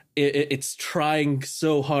that it's trying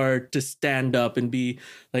so hard to stand up and be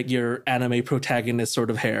like your anime protagonist sort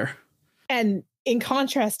of hair. And in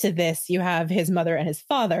contrast to this, you have his mother and his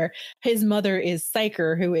father. His mother is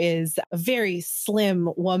Psyker, who is a very slim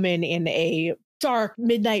woman in a dark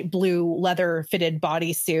midnight blue leather fitted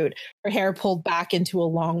bodysuit, her hair pulled back into a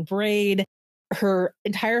long braid. Her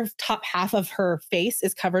entire top half of her face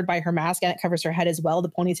is covered by her mask, and it covers her head as well. The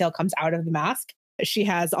ponytail comes out of the mask. She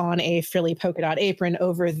has on a frilly polka dot apron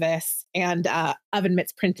over this and oven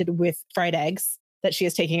mitts printed with fried eggs that she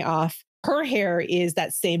is taking off. Her hair is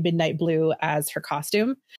that same midnight blue as her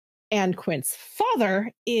costume. And Quint's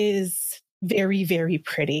father is very, very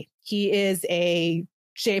pretty. He is a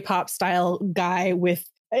J-pop style guy with...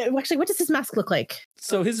 Actually, what does his mask look like?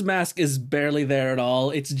 So his mask is barely there at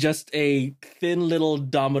all. It's just a thin little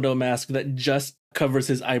domino mask that just covers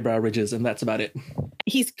his eyebrow ridges, and that's about it.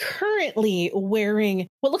 He's currently wearing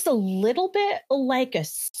what looks a little bit like a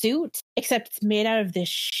suit, except it's made out of this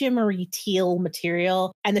shimmery teal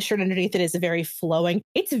material, and the shirt underneath it is very flowing.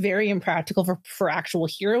 It's very impractical for actual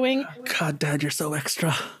heroing. God, Dad, you're so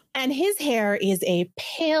extra. And his hair is a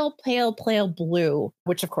pale, pale, pale blue,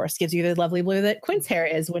 which of course gives you the lovely blue that Quint's hair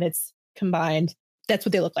is when it's combined. That's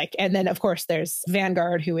what they look like. And then, of course, there's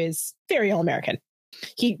Vanguard, who is very all-American.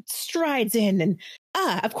 He strides in and,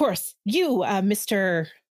 of course, you, Mr.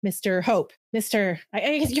 Hope,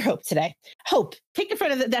 I guess you're Hope today. Hope, take the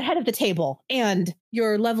front of that head of the table, and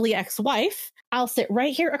your lovely ex-wife. I'll sit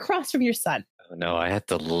right here across from your son. Oh, no, I have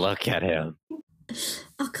to look at him.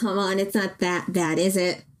 Oh, come on. It's not that bad, is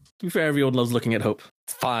it? To be fair, everyone loves looking at Hope.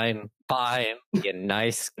 It's fine. Be a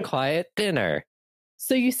nice, quiet dinner.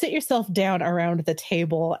 So you sit yourself down around the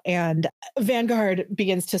table, and Vanguard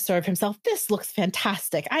begins to serve himself. This looks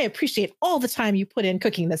fantastic. I appreciate all the time you put in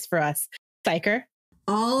cooking this for us, Psyker.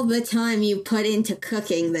 All the time you put into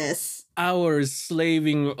cooking this. Hours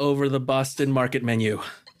slaving over the Boston Market menu.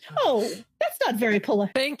 Oh, that's not very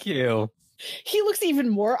polite. Thank you. He looks even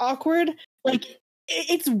more awkward. Like,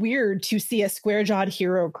 it's weird to see a square-jawed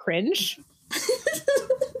hero cringe.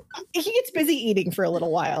 He gets busy eating for a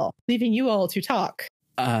little while, leaving you all to talk.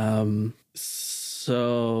 Hi.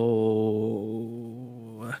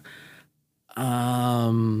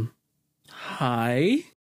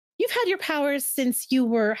 You've had your powers since you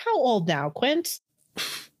were how old now, Quint?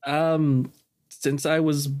 Since I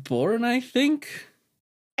was born, I think.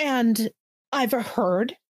 And I've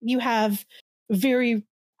heard you have very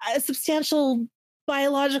substantial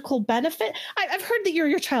biological benefit. I've heard that you're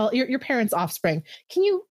your parents' offspring.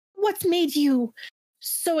 What's made you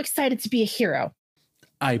so excited to be a hero?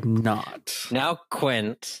 I'm not. Now,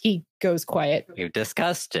 Quint. He goes quiet. We've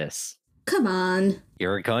discussed this. Come on.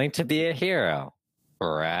 You're going to be a hero,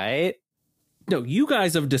 right? No, you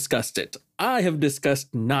guys have discussed it. I have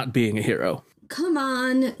discussed not being a hero. Come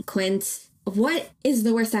on, Quint. What is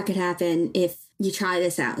the worst that could happen if you try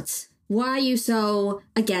this out? Why are you so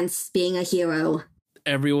against being a hero?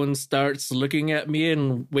 Everyone starts looking at me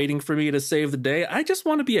and waiting for me to save the day. I just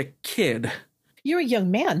want to be a kid. You're a young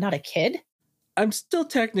man, not a kid. I'm still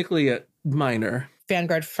technically a minor.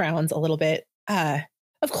 Vanguard frowns a little bit.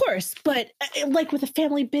 Of course, but like with a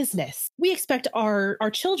family business, we expect our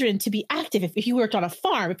children to be active. If you worked on a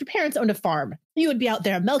farm, if your parents owned a farm, you would be out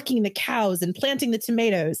there milking the cows and planting the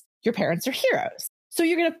tomatoes. Your parents are heroes. So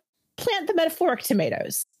you're going to plant the metaphoric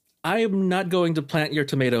tomatoes. I am not going to plant your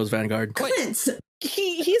tomatoes, Vanguard. Quint!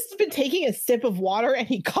 He's been taking a sip of water and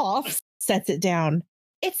he coughs, sets it down.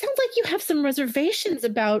 It sounds like you have some reservations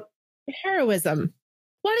about heroism.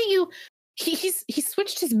 Why don't you... He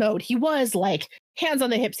switched his mode. He was like hands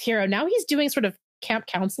on the hips hero. Now he's doing sort of camp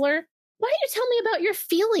counselor. Why don't you tell me about your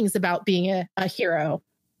feelings about being a hero?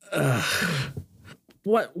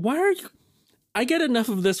 What? Why are you... I get enough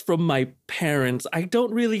of this from my parents. I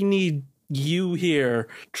don't really need you here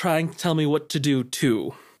trying to tell me what to do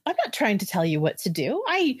too. I'm not trying to tell you what to do.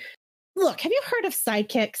 Look, have you heard of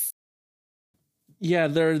sidekicks? Yeah,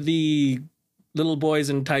 they're the little boys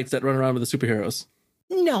in tights that run around with the superheroes.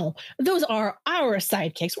 No, those are our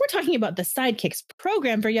sidekicks. We're talking about the Sidekicks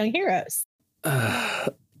program for young heroes.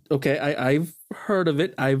 Okay, I've heard of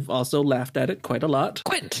it. I've also laughed at it quite a lot.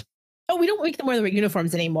 Quint! Oh, we don't make them wear the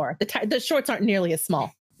uniforms anymore. The shorts aren't nearly as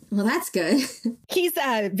small. Well, that's good. He's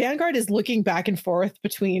Vanguard is looking back and forth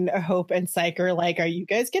between Hope and Psyker, like, are you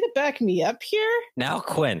guys gonna back me up here? Now,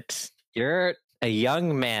 Quint, you're a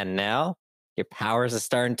young man now. Your powers are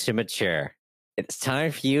starting to mature. It's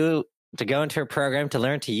time for you to go into a program to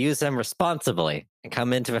learn to use them responsibly and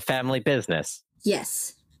come into a family business.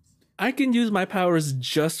 Yes. I can use my powers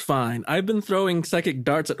just fine. I've been throwing psychic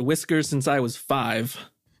darts at Whiskers since I was 5.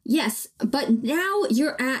 Yes, but now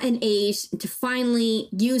you're at an age to finally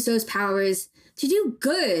use those powers to do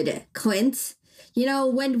good, Quint. You know,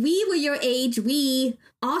 when we were your age, we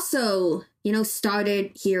also,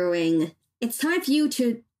 started heroing. It's time for you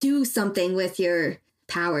to do something with your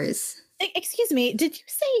powers. Excuse me, did you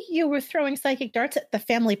say you were throwing psychic darts at the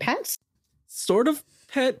family pet? Sort of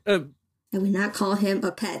pet. I would not call him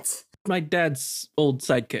a pet. My dad's old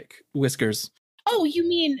sidekick, Whiskers. Oh, you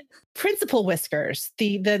mean Principal Whiskers?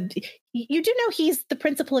 You do know he's the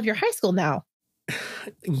principal of your high school now.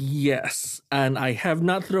 Yes, and I have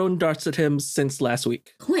not thrown darts at him since last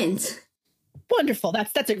week. Quint. Wonderful.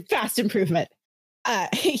 That's a vast improvement.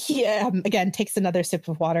 He again takes another sip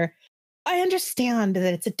of water. I understand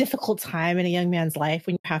that it's a difficult time in a young man's life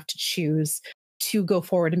when you have to choose to go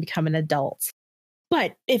forward and become an adult.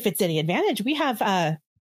 But if it's any advantage, we have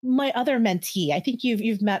my other mentee. I think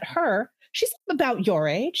you've met her. She's about your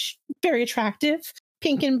age, very attractive,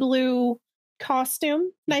 pink and blue costume,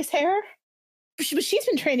 nice hair. She's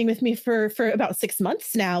been training with me for about 6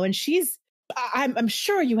 months now, and I'm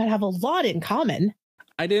sure you have a lot in common.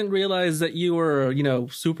 I didn't realize that you were,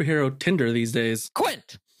 superhero Tinder these days.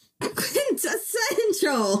 Quint!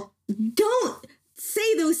 Quintessential! Don't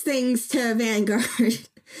say those things to Vanguard.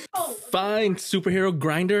 Oh, fine, superhero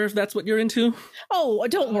grinder, if that's what you're into. Oh,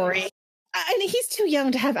 don't worry. And he's too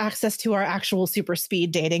young to have access to our actual super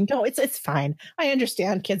speed dating. No, it's fine. I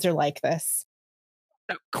understand kids are like this.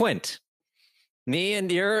 Quint, me and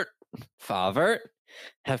your father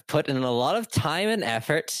have put in a lot of time and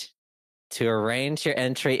effort to arrange your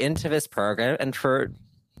entry into this program and for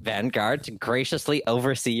Vanguard to graciously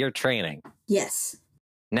oversee your training. Yes.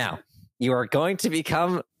 Now, you are going to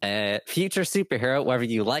become a future superhero, whether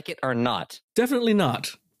you like it or not. Definitely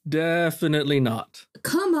not. Definitely not.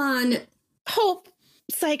 Come on. Hope,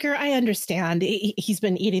 Psyker, I understand. He's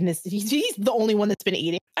been eating this. He's the only one that's been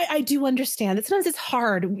eating. I do understand that sometimes it's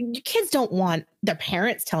hard. Kids don't want their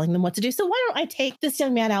parents telling them what to do. So why don't I take this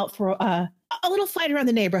young man out for a little flight around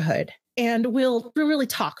the neighborhood, and we'll really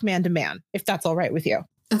talk man to man, if that's all right with you.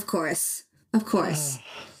 Of course. Of course.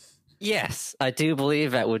 Yes, I do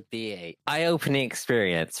believe that would be a eye-opening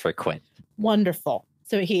experience for Quint. Wonderful.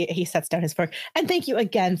 So he sets down his fork. And thank you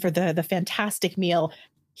again for the fantastic meal.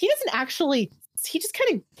 He doesn't actually, he just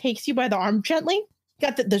kind of takes you by the arm gently,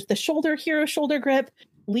 got the shoulder grip,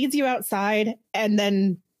 leads you outside, and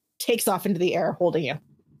then takes off into the air holding you.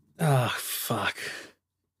 Oh, fuck.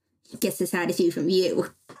 Gets this attitude from you.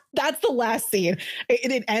 That's the last scene.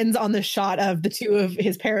 It ends on the shot of the two of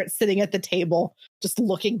his parents sitting at the table, just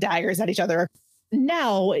looking daggers at each other.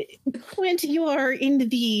 Now, Quint, you are in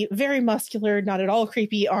the very muscular, not at all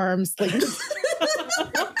creepy arms. Like, how do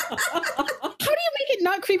you make it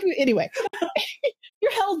not creepy? Anyway,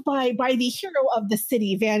 you're held by the hero of the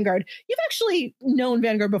city, Vanguard. You've actually known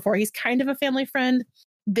Vanguard before. He's kind of a family friend.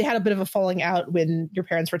 They had a bit of a falling out when your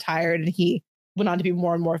parents retired, and he went on to be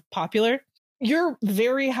more and more popular. You're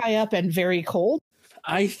very high up and very cold.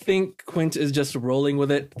 I think Quint is just rolling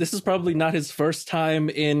with it. This is probably not his first time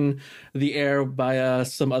in the air by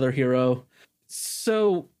some other hero.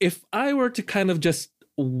 So if I were to kind of just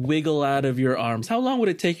wiggle out of your arms, how long would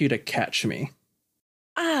it take you to catch me?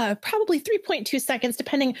 Probably 3.2 seconds,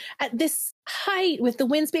 depending at this height with the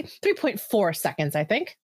wind speed. 3.4 seconds, I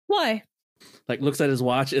think. Why? Like looks at his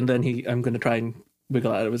watch and then I'm going to try and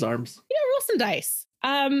wiggle out of his arms. Roll some dice.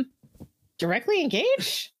 Directly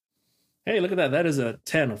engage? Hey, look at that. That is a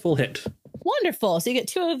 10, a full hit. Wonderful. So you get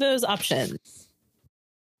 2 of those options.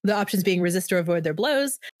 The options being resist or avoid their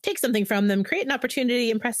blows, take something from them, create an opportunity,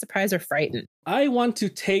 impress, surprise, or frighten. I want to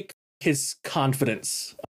take his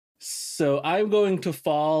confidence. So I'm going to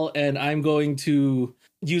fall and I'm going to,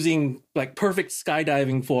 using like perfect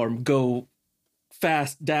skydiving form, go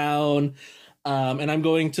fast down. And I'm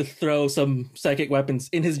going to throw some psychic weapons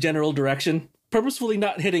in his general direction. Purposefully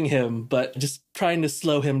not hitting him, but just trying to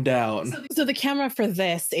slow him down. So the camera for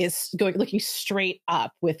this is looking straight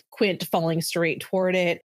up with Quint falling straight toward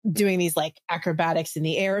it. doing these like acrobatics in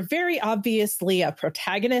the air. Very obviously a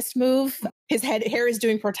protagonist move. His hair is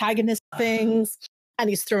doing protagonist things, and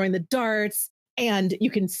he's throwing the darts. And you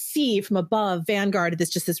can see from above Vanguard, there's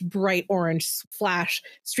just this bright orange flash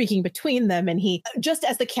streaking between them. And he, just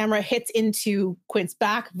as the camera hits into Quint's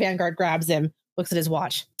back, Vanguard grabs him, looks at his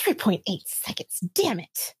watch. 3.8 seconds. Damn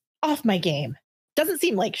it. Off my game. Doesn't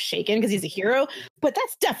seem like shaken because he's a hero, but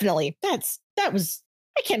that's definitely, that was,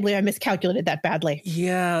 I can't believe I miscalculated that badly.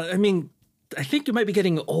 Yeah, I mean, I think you might be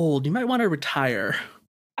getting old. You might want to retire.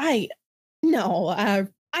 I'm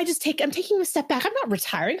taking a step back. I'm not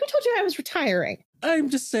retiring. Who told you I was retiring? I'm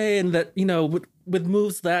just saying that, with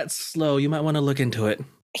moves that slow, you might want to look into it.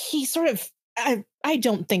 He sort of, I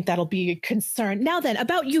don't think that'll be a concern. Now then,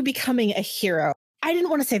 about you becoming a hero. I didn't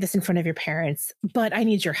want to say this in front of your parents, but I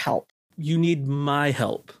need your help. You need my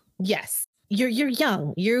help. Yes. You're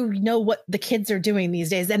young. You know what the kids are doing these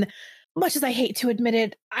days. And much as I hate to admit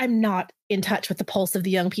it, I'm not in touch with the pulse of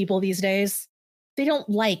the young people these days. They don't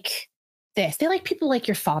like this. They like people like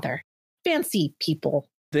your father. Fancy people.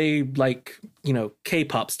 They like,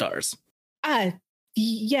 K-pop stars.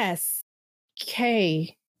 Yes.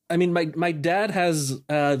 K. I mean, my dad has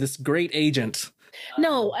this great agent.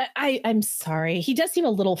 No, I'm sorry. He does seem a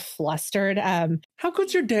little flustered. How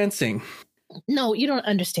good's your dancing? No, you don't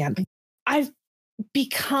understand. I've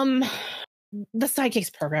become the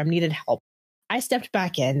sidekicks program needed help. I stepped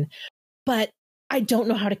back in, but I don't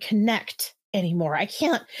know how to connect anymore.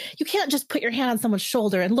 You can't just put your hand on someone's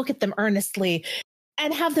shoulder and look at them earnestly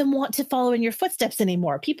and have them want to follow in your footsteps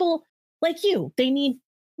anymore. People like you, they need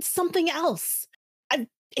something else.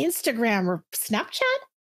 Instagram or Snapchat?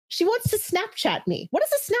 She wants to Snapchat me. What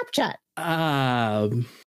is a Snapchat? I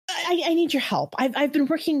need your help. I've been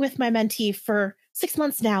working with my mentee for 6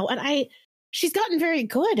 months now, and she's gotten very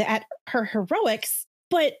good at her heroics,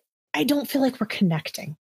 but I don't feel like we're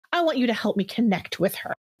connecting. I want you to help me connect with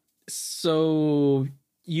her. So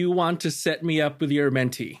you want to set me up with your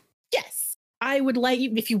mentee? Yes. I would like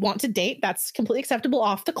you, if you want to date, that's completely acceptable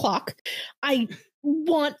off the clock. I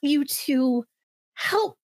want you to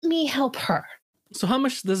help me help her. So how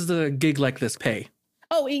much does a gig like this pay?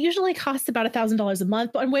 Oh, it usually costs about $1,000 a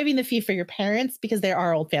month, but I'm waiving the fee for your parents because they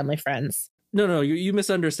are old family friends. No, you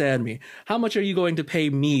misunderstand me. How much are you going to pay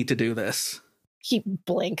me to do this? He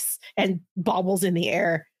blinks and bobbles in the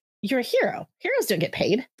air. You're a hero. Heroes don't get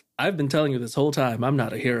paid. I've been telling you this whole time, I'm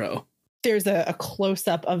not a hero. There's a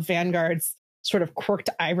close-up of Vanguard's sort of quirked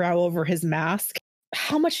eyebrow over his mask.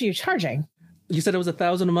 How much are you charging? You said it was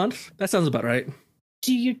 $1,000 a month? That sounds about right.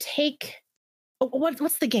 Do you take...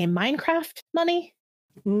 What's the game? Minecraft money?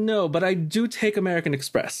 No, but I do take American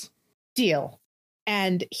Express. Deal.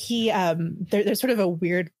 And he, there's sort of a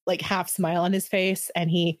weird, like, half smile on his face, and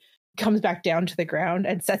he comes back down to the ground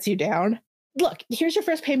and sets you down. Look, here's your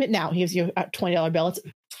first payment now. He gives you a $20 bill. It's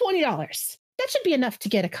 $20. That should be enough to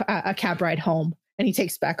get a cab ride home. And he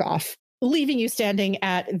takes back off, leaving you standing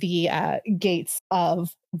at the gates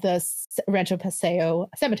of the Rancho Paseo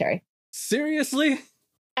Cemetery. Seriously?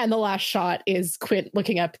 And the last shot is Quint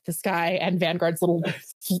looking up at the sky and Vanguard's little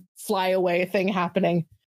flyaway thing happening.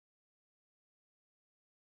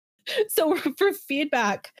 So for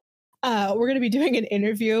feedback, we're going to be doing an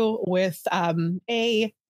interview with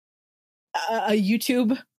a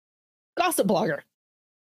YouTube gossip blogger.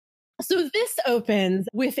 So this opens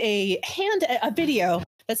with a video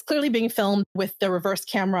that's clearly being filmed with the reverse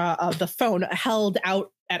camera of the phone held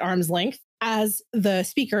out at arm's length as the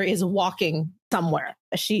speaker is walking somewhere.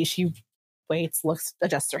 She waits, looks,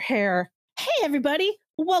 adjusts her hair. Hey, everybody.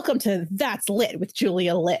 Welcome to That's Lit with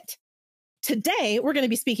Julia Lit. Today, we're going to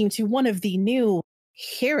be speaking to one of the new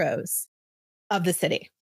heroes of the city.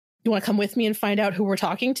 You want to come with me and find out who we're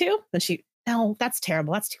talking to? Then no, that's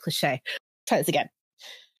terrible. That's too cliche. Try this again.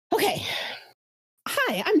 Okay.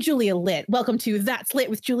 Hi, I'm Julia Lit. Welcome to That's Lit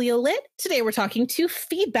with Julia Lit. Today, we're talking to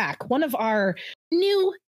Feedback, one of our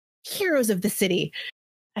new heroes of the city.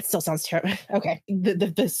 That still sounds terrible. Okay.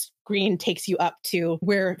 The screen takes you up to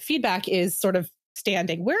where Feedback is sort of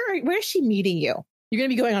standing. Where is she meeting you? You're going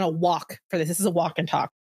to be going on a walk for this. This is a walk and talk.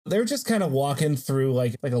 They're just kind of walking through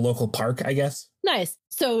like a local park, I guess. Nice.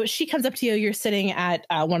 So she comes up to you. You're sitting at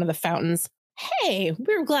one of the fountains. Hey,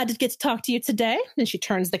 we're glad to get to talk to you today. And she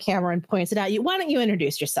turns the camera and points it at you. Why don't you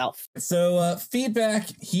introduce yourself? So Feedback,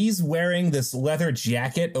 he's wearing this leather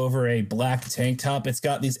jacket over a black tank top. It's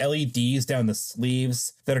got these LEDs down the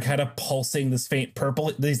sleeves that are kind of pulsing this faint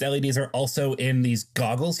purple. These LEDs are also in these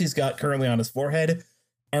goggles he's got currently on his forehead.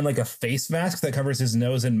 and like a face mask that covers his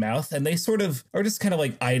nose and mouth. And they sort of are just kind of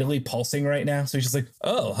like idly pulsing right now. So he's just like,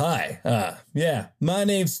 oh, hi. Yeah, my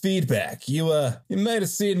name's Feedback. You might have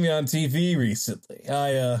seen me on TV recently.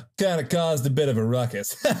 I kind of caused a bit of a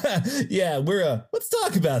ruckus. Yeah, let's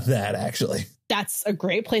talk about that, actually. That's a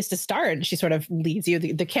great place to start. And she sort of leads you.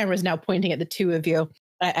 The camera is now pointing at the two of you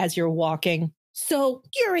as you're walking. So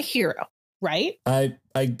you're a hero, right? I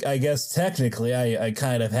guess technically I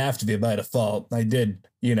kind of have to be by default. I did,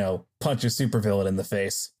 punch a supervillain in the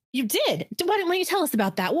face. You did? Why don't you tell us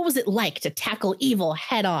about that? What was it like to tackle evil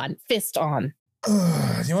head on, fist on? Do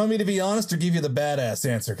you want me to be honest or give you the badass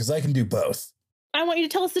answer? Because I can do both. I want you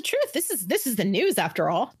to tell us the truth. This is the news after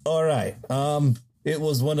all. All right. It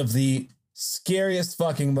was one of the scariest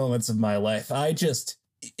fucking moments of my life.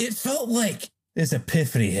 It felt like this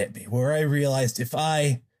epiphany hit me where I realized if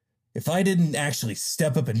I didn't actually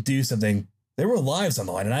step up and do something, there were lives on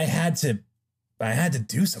the line and I had to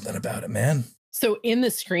do something about it, man. So in the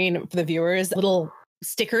screen for the viewers, little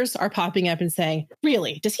stickers are popping up and saying,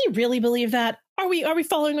 really, does he really believe that? Are we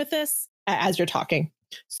following with this as you're talking?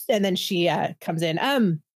 And then she comes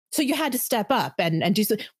in. So you had to step up and do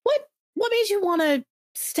so. What made you want to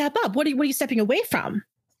step up? What are you stepping away from?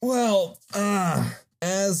 Well,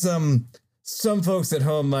 as some folks at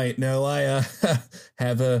home might know, I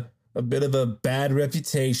have a bit of a bad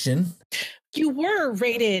reputation. You were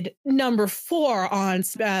rated number 4 on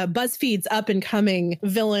BuzzFeed's up and coming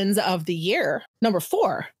villains of the year. Number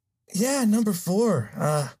 4. Yeah, number 4.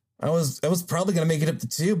 I was probably going to make it up to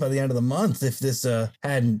 2 by the end of the month if this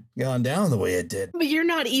hadn't gone down the way it did. But you're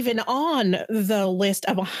not even on the list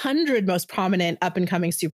of 100 most prominent up and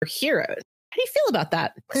coming superheroes. How do you feel about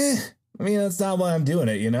that? I mean, that's not why I'm doing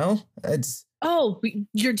it,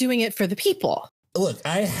 You're doing it for the people. Look,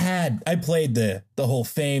 I played the whole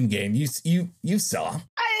fame game. You saw.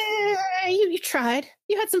 You tried.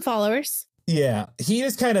 You had some followers. Yeah, he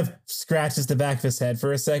just kind of scratches the back of his head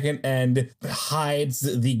for a second and hides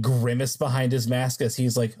the grimace behind his mask as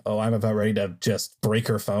he's like, oh, I'm about ready to just break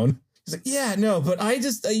her phone. He's like, yeah, no, but I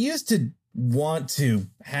used to want to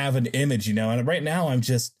have an image, and right now I'm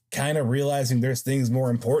just kind of realizing there's things more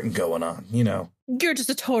important going on, You're just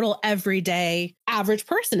a total everyday average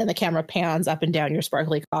person, and the camera pans up and down your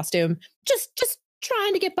sparkly costume. Just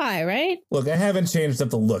trying to get by, right? Look, I haven't changed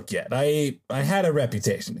up the look yet. I had a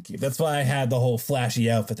reputation to keep. That's why I had the whole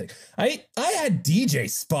flashy outfit thing. I had DJ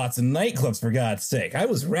spots in nightclubs, for God's sake. I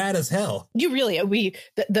was rad as hell. You really,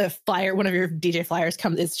 the flyer, one of your DJ flyers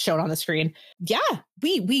is shown on the screen. Yeah,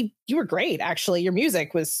 you were great, actually. Your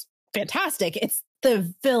music was fantastic. It's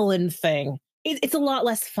the villain thing. It's a lot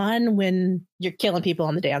less fun when you're killing people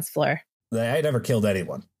on the dance floor. I never killed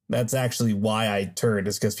anyone. That's actually why I turned,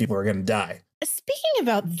 is because people are going to die. Speaking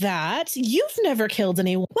about that, you've never killed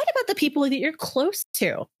anyone. What about the people that you're close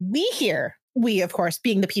to? We, of course,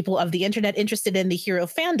 being the people of the internet interested in the hero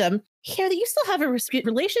fandom, hear that you still have a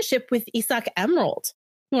relationship with Isaac Emerald.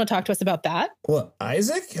 You want to talk to us about that? Well,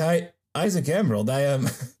 Isaac? Isaac Emerald. I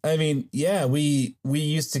mean, yeah, we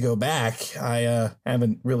used to go back. I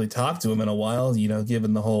haven't really talked to him in a while,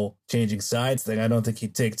 given the whole changing sides thing. I don't think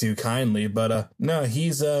he'd take too kindly, but no, he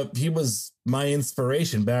was my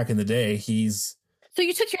inspiration back in the day. So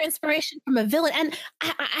you took your inspiration from a villain, and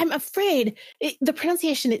I'm afraid the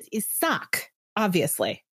pronunciation is Sock,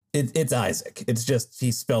 obviously. It's Isaac. It's just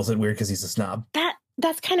he spells it weird because he's a snob.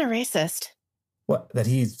 That's kind of racist. What? That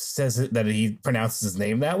he says that he pronounces his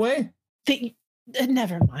name that way?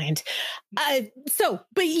 Never mind. But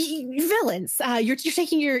villains. You're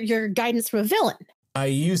taking your guidance from a villain. I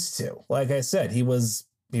used to. Like I said, he was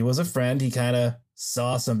a friend. He kind of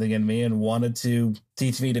saw something in me and wanted to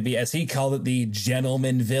teach me to be, as he called it, the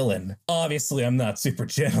gentleman villain. Obviously, I'm not super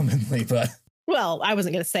gentlemanly, but... Well, I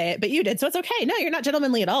wasn't going to say it, but you did, so it's okay. No, you're not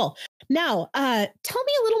gentlemanly at all. Now, tell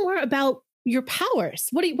me a little more about your powers.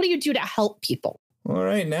 What do you do to help people? Well,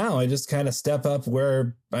 right now, I just kind of step up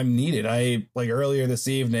where I'm needed. Earlier this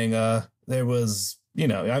evening, there was,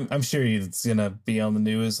 I'm sure it's going to be on the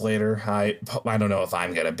news later. I don't know if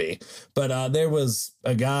I'm going to be, but there was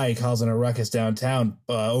a guy causing a ruckus downtown,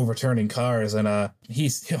 overturning cars, and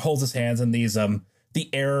he holds his hands in these, the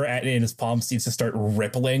air in his palm seems to start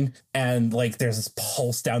rippling, and there's this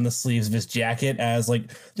pulse down the sleeves of his jacket as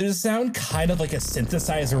there's a sound kind of like a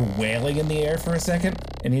synthesizer wailing in the air for a second,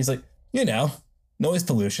 and he's like, noise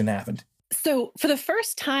pollution happened. So for the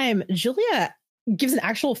first time, Julia gives an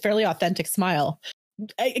actual fairly authentic smile,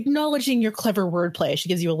 acknowledging your clever wordplay. She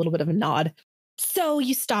gives you a little bit of a nod. So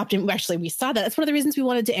you stopped, and actually we saw that. That's one of the reasons we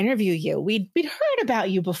wanted to interview you. We'd heard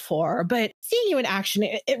about you before, but seeing you in action,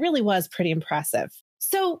 it really was pretty impressive.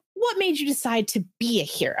 So what made you decide to be a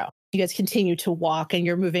hero? You guys continue to walk and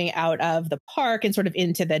you're moving out of the park and sort of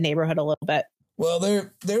into the neighborhood a little bit. Well,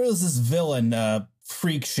 there was this villain,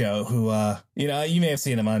 Freak Show, who, you may have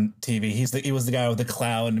seen him on TV. He was the guy with the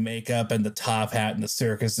clown makeup and the top hat and the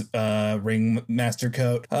circus ringmaster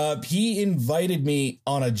coat. He invited me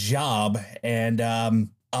on a job, and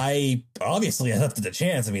I accepted the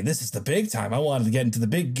chance. I mean, this is the big time. I wanted to get into the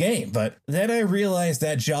big game. But then I realized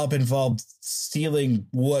that job involved stealing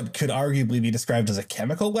what could arguably be described as a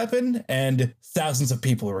chemical weapon, and thousands of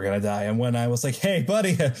people were going to die. And when I was like, hey,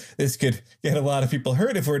 buddy, this could get a lot of people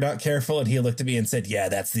hurt if we're not careful. And he looked at me and said, yeah,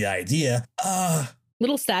 that's the idea.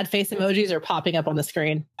 Little sad face emojis are popping up on the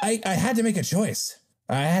screen. I had to make a choice.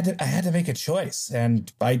 I had to make a choice, and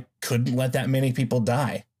I couldn't let that many people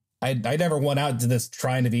die. I never went out to this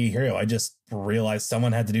trying to be a hero. I just realized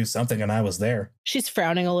someone had to do something, and I was there. She's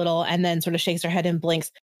frowning a little and then sort of shakes her head and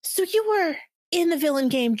blinks. So you were in the villain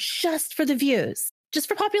game just for the views, just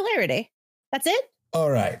for popularity. That's it?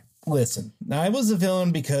 All right. Listen, I was a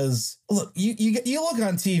villain because, look, you look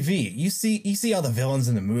on TV, you see all the villains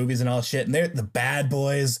in the movies and all shit, and they're the bad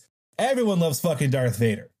boys. Everyone loves fucking Darth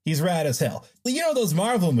Vader. He's rad as hell. You know those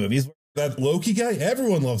Marvel movies, that Loki guy?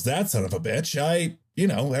 Everyone loves that son of a bitch.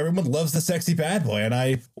 Everyone loves the sexy bad boy, and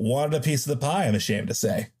I wanted a piece of the pie, I'm ashamed to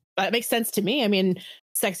say. That makes sense to me. I mean,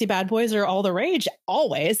 sexy bad boys are all the rage,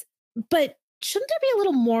 always. But shouldn't there be a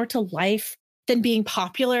little more to life than being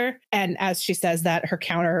popular? And as she says that,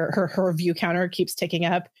 her view counter keeps ticking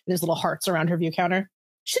up. There's little hearts around her view counter.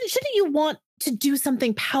 Shouldn't you want to do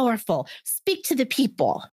something powerful? Speak to the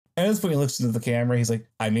people. And at this point, he looks into the camera. He's like,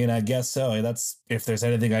 I mean, I guess so. That's, if there's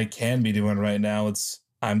anything I can be doing right now,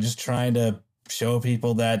 I'm just trying to show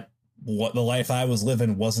people that what the life I was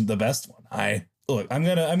living wasn't the best one. I'm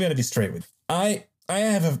gonna be straight with you. I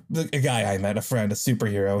have a guy I met, a friend, a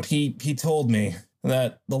superhero, and he told me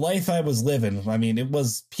that the life I was living, I mean,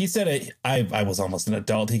 he said I was almost an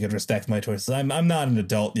adult. He could respect my choices. I'm not an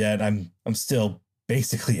adult yet. I'm still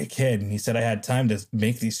basically a kid. And he said I had time to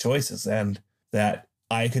make these choices, and that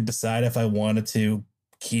I could decide if I wanted to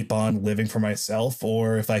keep on living for myself,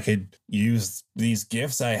 or if I could use these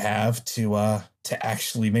gifts I have to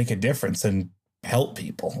actually make a difference and help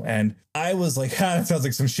people. And I was like, that sounds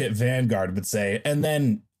like some shit Vanguard would say. And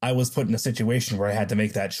then I was put in a situation where I had to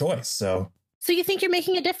make that choice. So you think you're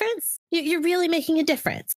making a difference? You're really making a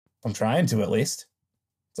difference. I'm trying to, at least.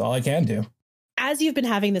 That's all I can do. As you've been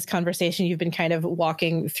having this conversation, you've been kind of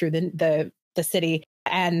walking through the city.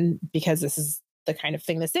 And because this is the kind of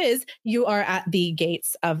thing this is, you are at the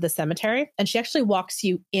gates of the cemetery, and she actually walks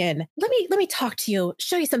you in. Let me talk to you,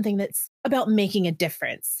 show you something that's about making a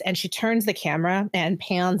difference. And she turns the camera and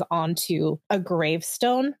pans onto a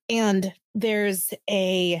gravestone, and there's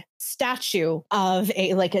a statue of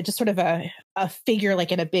just sort of a figure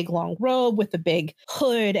like in a big long robe with a big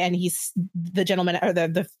hood, and the gentleman, or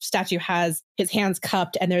the statue, has his hands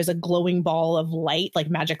cupped, and there's a glowing ball of light, like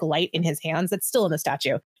magic light, in his hands that's still in the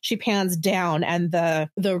statue. She pans down, and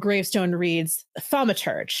the gravestone reads,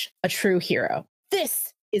 "Thaumaturge, a true hero."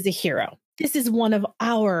 This is a hero. This is one of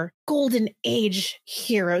our golden age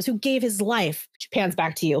heroes who gave his life. She pans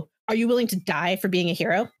back to you. Are you willing to die for being a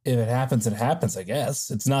hero? If it happens, it happens, I guess.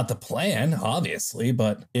 It's not the plan, obviously,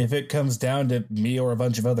 but if it comes down to me or a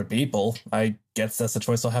bunch of other people, I guess that's the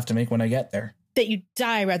choice I'll have to make when I get there. That you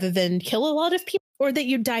die rather than kill a lot of people, or that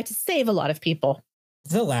you die to save a lot of people?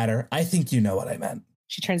 The latter. I think you know what I meant.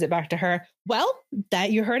 She turns it back to her. Well,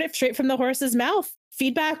 that you heard it straight from the horse's mouth.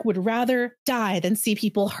 Feedback would rather die than see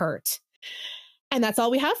people hurt. And that's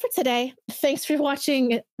all we have for today. Thanks for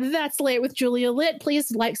watching That's Late with Julia Litt.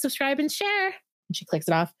 Please like, subscribe, and share. And she clicks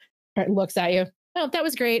it off. Looks at you. Oh, that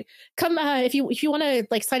was great. Come if you want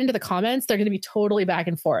to sign into the comments, they're going to be totally back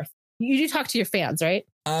and forth. You do talk to your fans, right?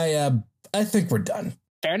 I think we're done.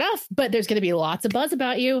 Fair enough. But there's going to be lots of buzz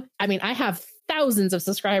about you. I mean, I have thousands of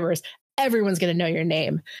subscribers. Everyone's going to know your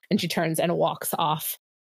name. And she turns and walks off.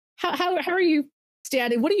 How are you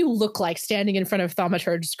standing? What do you look like standing in front of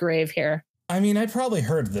Thaumaturge's grave here? I mean, I'd probably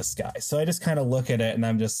heard of this guy, so I just kind of look at it and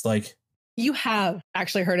I'm just like... You have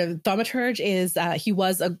actually heard of Thaumaturge. He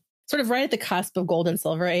was a sort of right at the cusp of Gold and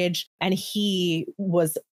Silver Age, and he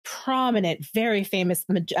was prominent, very famous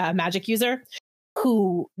magic user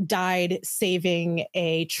who died saving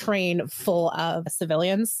a train full of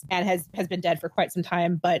civilians and has been dead for quite some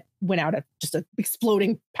time, but went out just an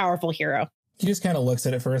exploding, powerful hero. He just kind of looks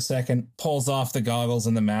at it for a second, pulls off the goggles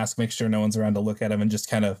and the mask, makes sure no one's around to look at him, and just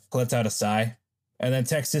kind of lets out a sigh. And then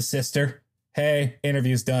texts his sister, "Hey,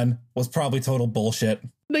 interview's done. Was probably total bullshit."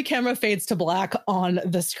 The camera fades to black on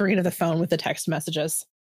the screen of the phone with the text messages.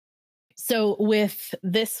 So with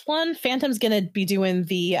this one, Phantom's going to be doing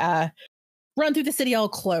the run through the city all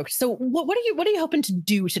cloaked. So what are you hoping to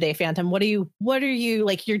do today, Phantom? What are you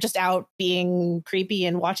like? You're just out being creepy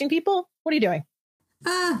and watching people? What are you doing?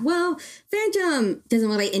 Well, Phantom doesn't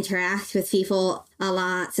really interact with people a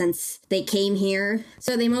lot since they came here.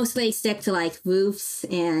 So they mostly stick to like roofs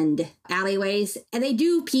and alleyways. And they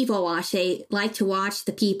do people watch. They like to watch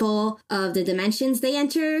the people of the dimensions they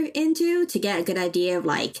enter into to get a good idea of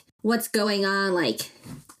like what's going on, like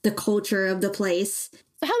the culture of the place.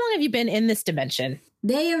 So how long have you been in this dimension?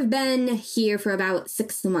 They have been here for about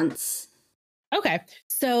 6 months. Okay.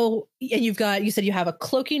 So you said you have a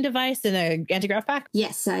cloaking device and an anti-grav pack?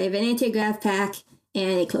 Yes, I have an anti-grav pack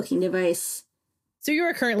and a cloaking device. So you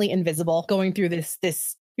are currently invisible going through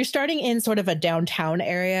this, you're starting in sort of a downtown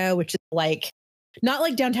area, which is like, not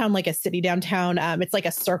like downtown, like a city downtown. It's like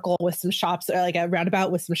a circle with some shops, or like a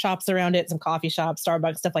roundabout with some shops around it, some coffee shops,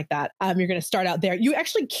 Starbucks, stuff like that. You're going to start out there. You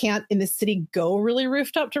actually can't in the city go really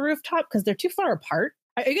rooftop to rooftop because they're too far apart.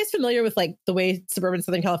 Are you guys familiar with like the way suburban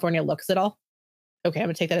Southern California looks at all? Okay, I'm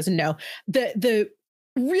gonna take that as a no. The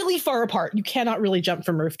really far apart, you cannot really jump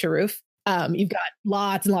from roof to roof. You've got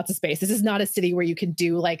lots and lots of space. This is not a city where you can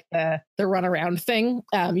do like the run around thing.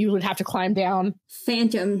 You would have to climb down.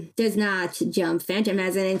 Phantom does not jump. Phantom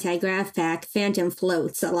has an anti-grav pack. Phantom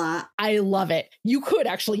floats a lot. I love it. You could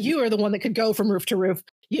actually, you are the one that could go from roof to roof.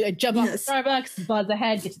 You jump off Starbucks, buzz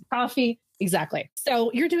ahead, get some coffee. Exactly.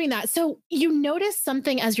 So you're doing that. So you notice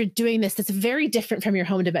something as you're doing this that's very different from your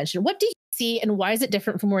home dimension. What do you see and why is it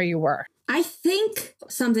different from where you were? I think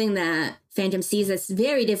something that Phantom sees that's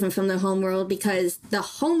very different from the homeworld because the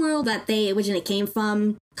homeworld that they originally came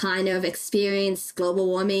from kind of experienced global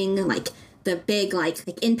warming, like the big like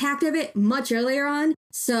impact of it much earlier on.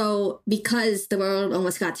 So because the world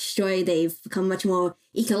almost got destroyed, they've become much more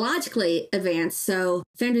ecologically advanced. So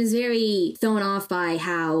Phantom's very thrown off by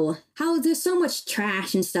how there's so much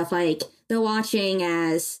trash and stuff. Like they're watching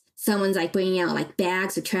as someone's like bringing out like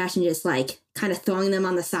bags of trash and just like kind of throwing them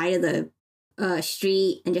on the side of the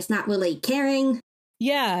street and just not really caring.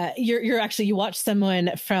 Yeah, you're actually, you watch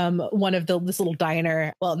someone from one of this little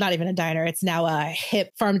diner. Well, not even a diner. It's now a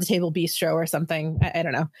hip farm to table bistro or something. I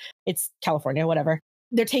don't know. It's California, whatever.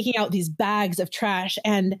 They're taking out these bags of trash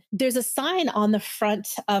and there's a sign on the front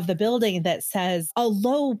of the building that says a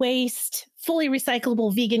low waste, fully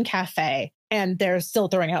recyclable vegan cafe. And they're still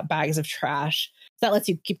throwing out bags of trash. So that lets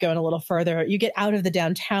you keep going a little further. You get out of the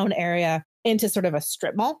downtown area into sort of a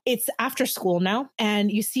strip mall. It's after school now,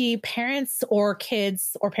 and you see parents or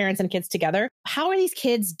kids or parents and kids together. How are these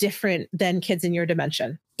kids different than kids in your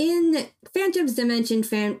dimension? In Phantom's dimension,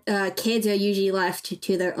 kids are usually left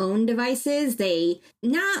to their own devices. They,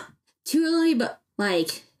 not too early, but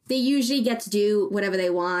like they usually get to do whatever they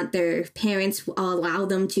want. Their parents allow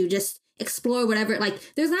them to just explore whatever.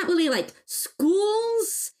 Like there's not really like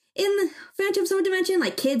schools in Phantom's own dimension.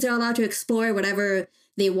 Like kids are allowed to explore whatever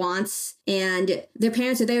they want, and their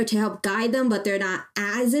parents are there to help guide them, but they're not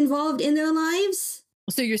as involved in their lives.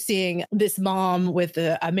 So you're seeing this mom with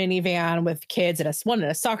a minivan with kids and one in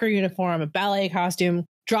a soccer uniform, a ballet costume,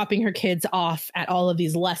 dropping her kids off at all of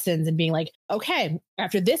these lessons and being like, okay,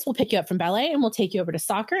 after this, we'll pick you up from ballet and we'll take you over to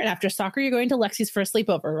soccer. And after soccer, you're going to Lexi's for a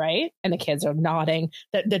sleepover, right? And the kids are nodding.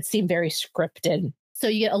 That seemed very scripted. So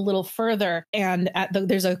you get a little further and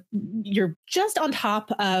you're just on top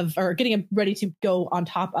of, or getting ready to go on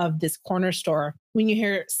top of this corner store when you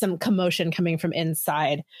hear some commotion coming from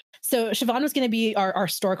inside. So Siobhan was going to be our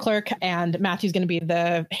store clerk and Matthew's going to be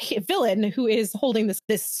the villain who is holding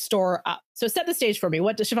this store up. So set the stage for me.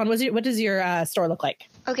 Siobhan, what does your store look like?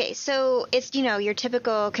 Okay, so it's, your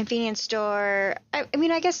typical convenience store. I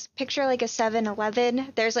mean, I guess picture like a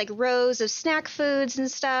 7-Eleven. There's like rows of snack foods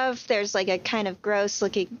and stuff. There's like a kind of gross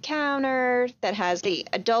looking counter that has the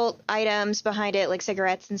adult items behind it, like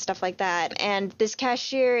cigarettes and stuff like that. And this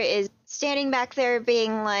cashier is standing back there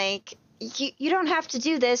being like, you don't have to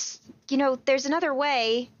do this. There's another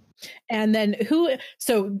way. And then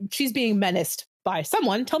so she's being menaced by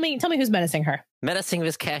someone. Tell me who's menacing her. Menacing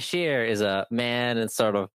this cashier is a man in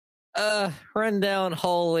sort of rundown,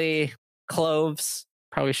 holy clothes.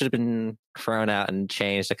 Probably should have been thrown out and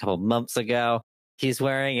changed a couple months ago. He's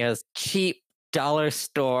wearing a cheap dollar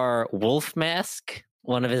store wolf mask.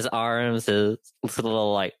 One of his arms is a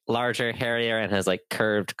little like larger, hairier, and has like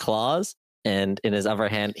curved claws. And in his other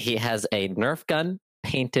hand, he has a Nerf gun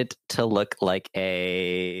painted to look like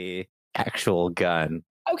a actual gun.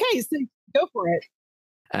 Okay, so go for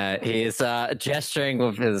it. He's gesturing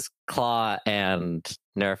with his claw and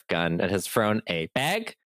Nerf gun and has thrown a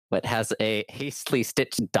bag that has a hastily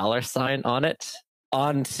stitched $sign on it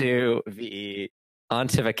onto the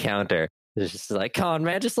counter. It's just like, come on,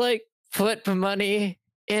 man, just like put the money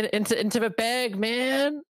into the bag,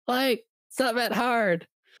 man. Like, it's not that hard.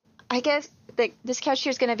 I guess this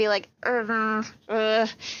cashier's gonna be like, I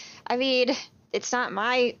mean, it's not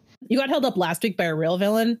my. You got held up last week by a real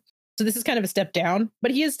villain, so this is kind of a step down,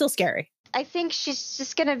 but he is still scary. I think she's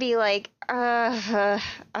just gonna be like, I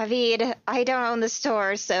mean, I don't own the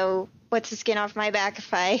store, so what's the skin off my back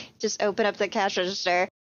if I just open up the cash register?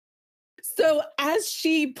 So as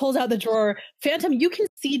she pulls out the drawer, Phantom, you can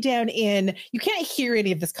see down in, you can't hear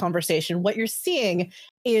any of this conversation. What you're seeing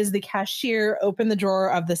is the cashier open the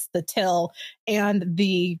drawer of the till and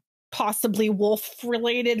the possibly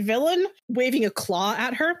wolf-related villain waving a claw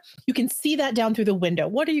at her. You can see that down through the window.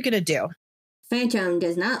 What are you going to do? Phantom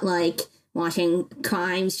does not like watching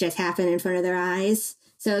crimes just happen in front of their eyes.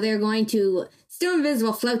 So they're going to, still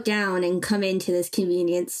invisible, float down and come into this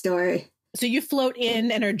convenience store. So you float in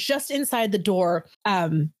and are just inside the door.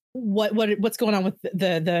 What's going on with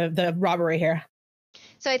the robbery here?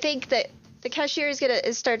 So I think that the cashier is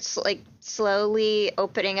gonna start like slowly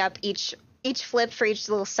opening up each flip for each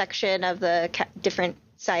little section of the different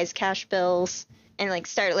size cash bills and like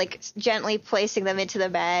start like gently placing them into the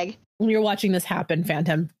bag. When you're watching this happen,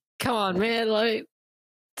 Phantom. Come on, man. Like,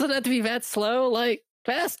 doesn't have to be that slow. Like,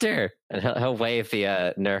 faster. And he'll wave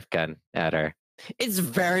the Nerf gun at her. It's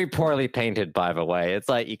very poorly painted, by the way. It's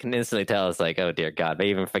like you can instantly tell. It's like, oh dear God, they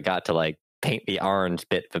even forgot to like paint the orange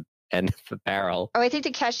bit for end of the barrel. Oh, I think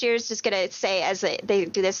the cashier is just gonna say as they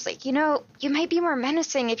do this, like, you know, you might be more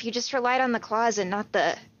menacing if you just relied on the claws and not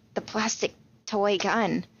the plastic toy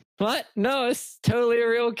gun. What? No, it's totally a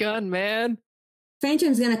real gun, man.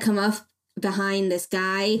 Phantom's gonna come up behind this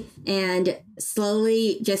guy and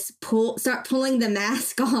slowly just start pulling the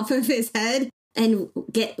mask off of his head and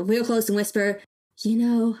get real close and whisper, you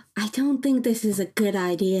know, I don't think this is a good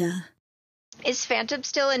idea. Is Phantom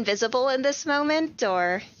still invisible in this moment,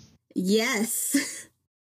 or? Yes.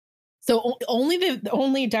 So only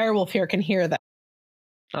Direwolf here can hear that.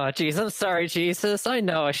 Oh, jeez, I'm sorry, Jesus. I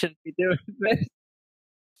know I shouldn't be doing this.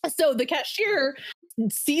 So the cashier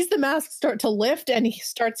sees the mask start to lift and he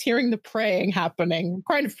starts hearing the praying happening.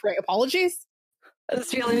 Kind of praying. Apologies. I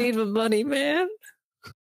just really need the money, man.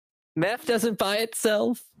 Meth doesn't buy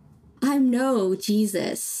itself. I'm no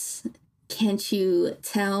Jesus. Can't you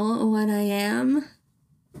tell what I am?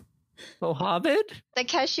 Mohammed? The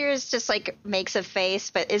cashier is just like makes a face,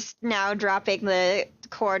 but is now dropping the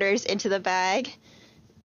quarters into the bag.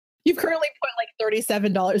 You've currently put like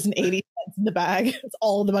 $37.80 in the bag. It's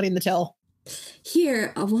all the money in the till.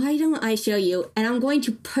 Here, why don't I show you? And I'm going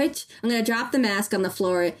to drop the mask on the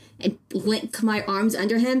floor and link my arms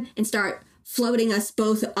under him and start floating us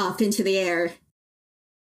both up into the air.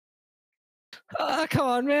 Come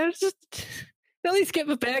on, man. Just at least get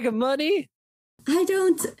a bag of money. I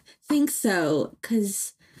don't think so,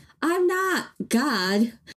 because I'm not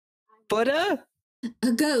God. But, a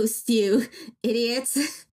ghost, you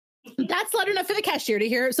idiots. That's loud enough for the cashier to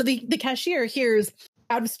hear. So the cashier hears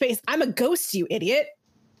out of space, I'm a ghost, you idiot.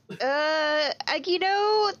 You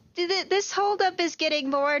know, this holdup is getting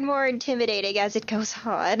more and more intimidating as it goes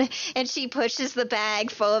on. And she pushes the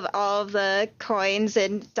bag full of all of the coins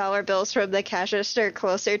and dollar bills from the cash register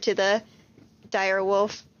closer to the dire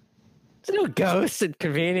wolf. There's no ghosts in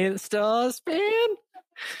convenience stores, man.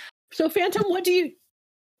 So Phantom,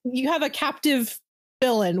 you have a captive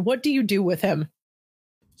villain. What do you do with him?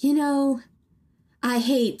 You know, I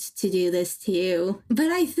hate to do this to you,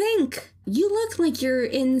 but I think you look like you're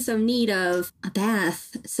in some need of a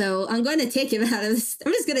bath. So I'm going to take him out of this.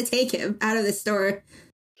 I'm just going to take him out of the store.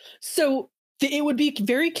 So it would be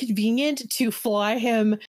very convenient to fly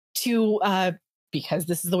him to, because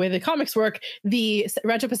this is the way the comics work, the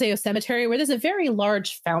Rancho Paseo Cemetery, where there's a very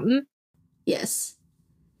large fountain. Yes.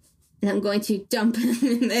 And I'm going to dump him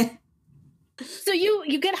in there. So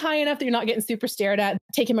you get high enough that you're not getting super stared at,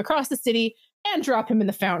 take him across the city, and drop him in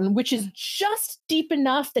the fountain, which is just deep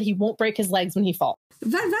enough that he won't break his legs when he falls.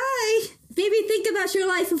 Bye-bye! Maybe think about your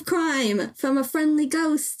life of crime from a friendly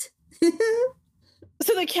ghost.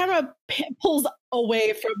 So the camera pulls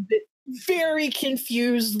away from the very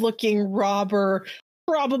confused-looking robber,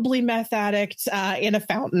 probably meth addict in a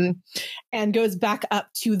fountain, and goes back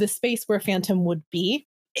up to the space where Phantom would be.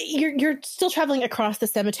 You're still traveling across the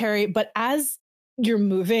cemetery, but as you're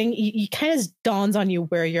moving, you kind of dawns on you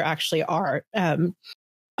where you actually are.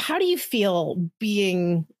 How do you feel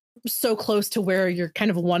being so close to where your kind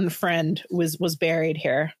of one friend was buried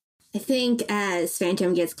here? I think as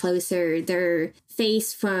Phantom gets closer, their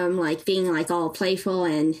face from like being like all playful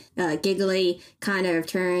and giggly kind of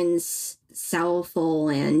turns sorrowful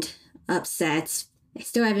and upset. I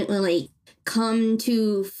still haven't really come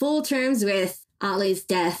to full terms with Ollie's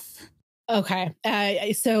death. Okay.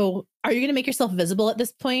 So are you going to make yourself visible at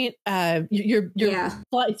this point? You're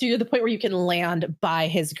so you're the point where you can land by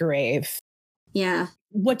his grave. Yeah.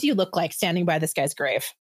 What do you look like standing by this guy's grave?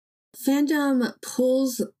 Phantom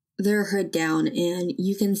pulls their hood down and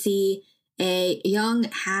you can see a young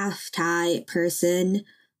half-Thai person.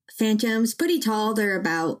 Phantom's pretty tall. They're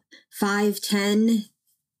about 5'10".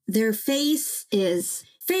 Their face is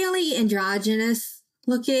fairly androgynous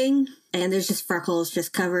looking, and there's just freckles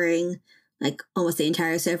just covering like almost the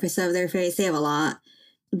entire surface of their face. They have a lot.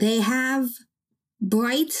 They have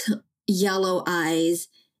bright yellow eyes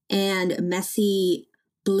and messy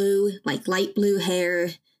blue, like light blue hair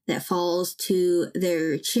that falls to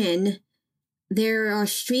their chin. There are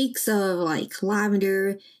streaks of like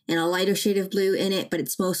lavender and a lighter shade of blue in it, but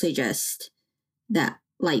it's mostly just that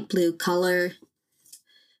light blue color.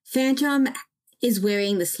 Phantom is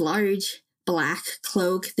wearing this large black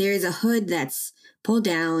cloak. There is a hood that's pulled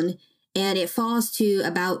down and it falls to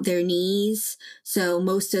about their knees, so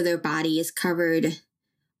most of their body is covered.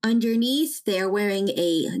 Underneath, they're wearing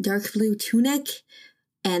a dark blue tunic,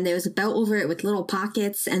 and there's a belt over it with little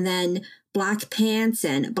pockets, and then black pants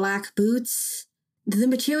and black boots. The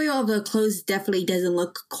material of the clothes definitely doesn't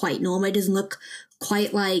look quite normal. It doesn't look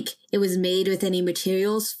quite like it was made with any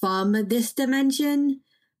materials from this dimension,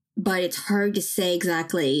 but it's hard to say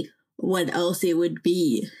exactly what else it would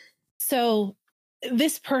be. So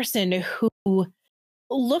this person who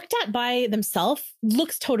looked at by themselves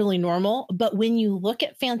looks totally normal, but when you look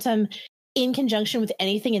at Phantom in conjunction with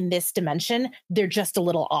anything in this dimension, they're just a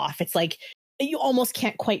little off. It's like you almost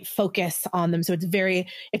can't quite focus on them. So it's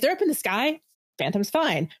if they're up in the sky, Phantom's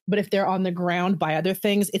fine. But if they're on the ground by other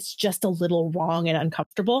things, it's just a little wrong and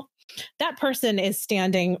uncomfortable. That person is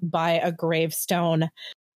standing by a gravestone.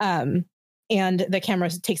 And the camera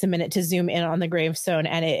takes a minute to zoom in on the gravestone,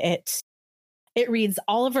 and it reads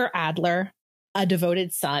Oliver Adler, a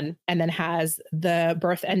devoted son, and then has the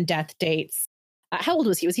birth and death dates. How old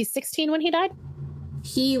was he? Was he 16 when he died?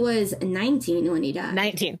 He was 19 when he died.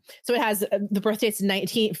 19. So it has the birth date's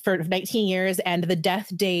 19 for 19 years, and the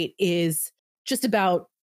death date is just about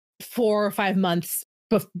 4 or 5 months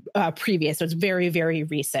previous. So it's very, very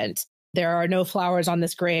recent. There are no flowers on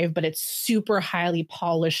this grave, but it's super highly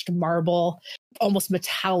polished marble, almost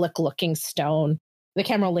metallic looking stone. The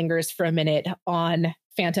camera lingers for a minute on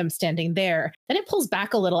Phantom standing there. Then it pulls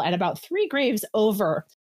back a little, and about 3 graves over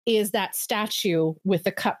is that statue with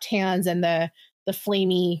the cupped hands and the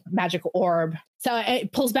flamey magic orb. So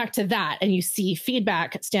it pulls back to that, and you see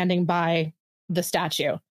Feedback standing by the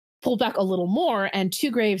statue. Pull back a little more, and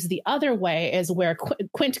 2 graves the other way is where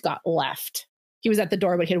Quint got left. He was at the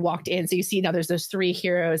door, but he had walked in. So you see now there's those 3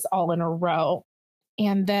 heroes all in a row.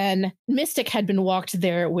 And then Mystic had been walked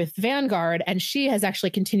there with Vanguard, and she has actually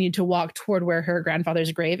continued to walk toward where her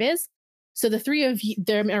grandfather's grave is. So the 3 of you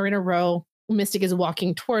there are in a row. Mystic is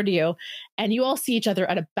walking toward you, and you all see each other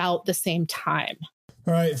at about the same time.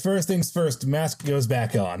 All right, first things first, mask goes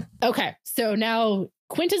back on. Okay, so now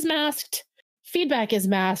Quint is masked, Feedback is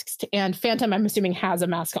masked, and Phantom, I'm assuming, has a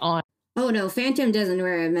mask on. Oh no, Phantom doesn't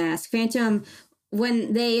wear a mask. Phantom,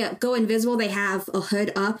 when they go invisible, they have a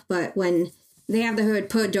hood up, but when they have the hood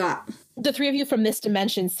put up. The 3 of you from this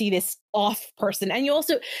dimension see this off person, and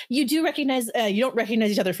you do recognize, you don't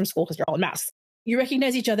recognize each other from school because you're all in masks. You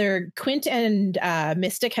recognize each other. Quint and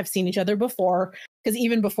Mystic have seen each other before, because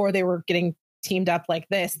even before they were getting teamed up like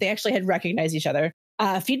this, they actually had recognized each other.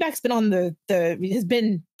 Feedback's been on has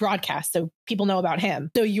been broadcast, so people know about him.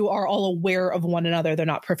 So you are all aware of one another. They're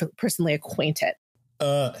not personally acquainted.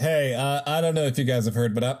 Hey, I don't know if you guys have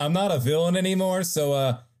heard, but I'm not a villain anymore,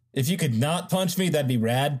 so if you could not punch me, that'd be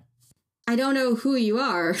rad. I don't know who you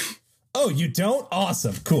are. Oh, you don't?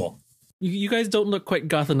 Awesome. Cool. You guys don't look quite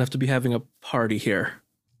goth enough to be having a party here.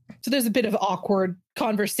 So there's a bit of awkward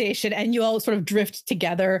conversation, and you all sort of drift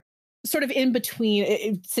together, sort of in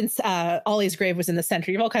between, since Ollie's grave was in the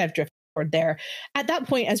center. You've all kind of drifted toward there. At that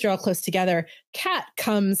point, as you're all close together, Kat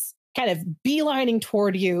comes kind of beelining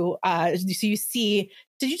toward you. So you see,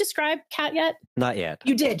 did you describe Kat yet? Not yet.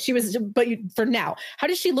 You did. She was, but for now. How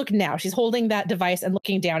does she look now? She's holding that device and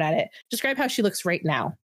looking down at it. Describe how she looks right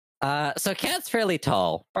now. So Kat's fairly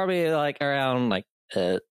tall, probably like around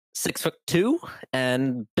 6'2",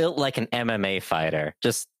 and built like an MMA fighter.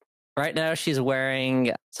 Just right now, she's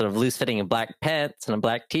wearing sort of loose-fitting black pants and a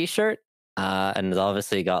black t-shirt, and has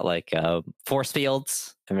obviously got like force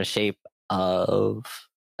fields in the shape of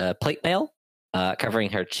a plate mail,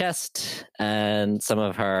 covering her chest and some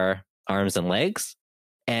of her arms and legs,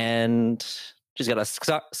 and she's got a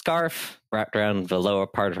scarf wrapped around the lower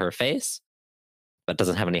part of her face. but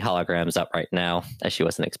doesn't have any holograms up right now, as she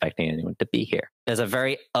wasn't expecting anyone to be here. There's a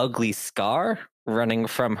very ugly scar running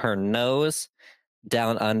from her nose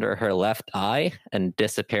down under her left eye and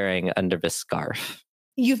disappearing under the scarf.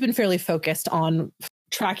 You've been fairly focused on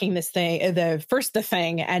tracking this thing, the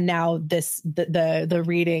thing, and now the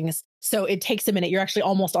readings. So it takes a minute. You're actually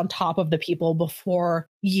almost on top of the people before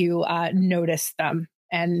you notice them.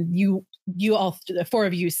 And you all, the four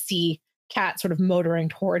of you, see Kat sort of motoring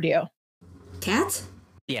toward you. Kat?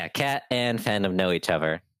 Yeah, Kat and Phantom know each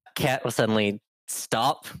other. Kat will suddenly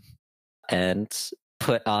stop and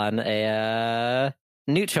put on a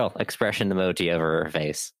neutral expression emoji over her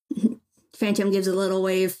face. Phantom gives a little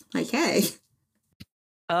wave, like, hey.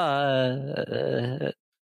 While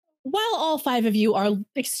all five of you are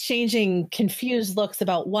exchanging confused looks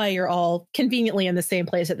about why you're all conveniently in the same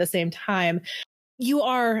place at the same time, you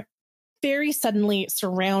are very suddenly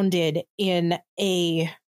surrounded in a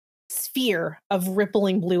sphere of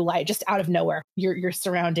rippling blue light just out of nowhere. You're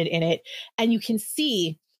surrounded in it, and you can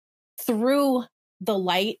see through the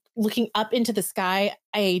light, looking up into the sky,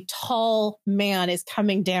 a tall man is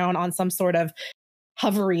coming down on some sort of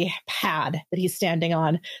hovery pad that he's standing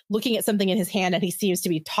on, looking at something in his hand, and he seems to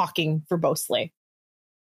be talking verbosely.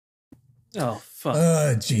 Oh,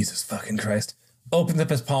 fuck. Jesus fucking Christ. Opens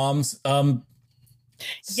up his palms.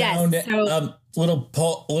 Sound, yes, so,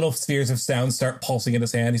 little spheres of sound start pulsing in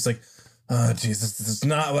his hand. He's like, oh, Jesus, this is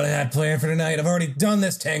not what I had planned for tonight. I've already done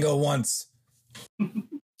this tango once.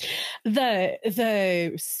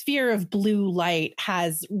 The sphere of blue light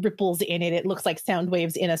has ripples in it. It looks like sound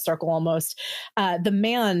waves in a circle almost. The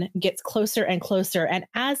man gets closer and closer, and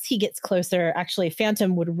as he gets closer, actually,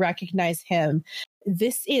 Phantom would recognize him.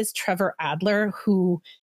 This is Trevor Adler, who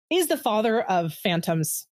is the father of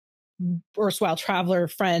Phantom's erstwhile traveler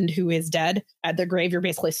friend who is dead at the grave you're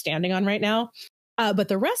basically standing on right now. But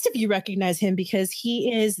the rest of you recognize him because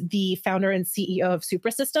he is the founder and CEO of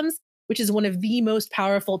Supra Systems, which is one of the most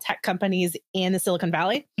powerful tech companies in the Silicon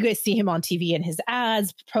Valley. You guys see him on TV in his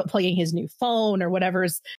ads, plugging his new phone or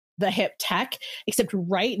whatever's the hip tech, except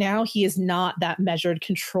right now he is not that measured,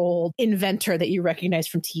 controlled inventor that you recognize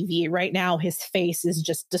from TV. Right now, his face is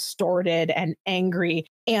just distorted and angry.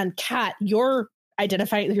 And Kat, your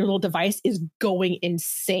little device is going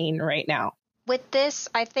insane right now. With this,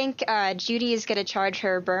 I think Judy is going to charge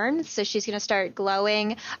her burn, so she's going to start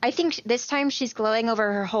glowing. I think this time she's glowing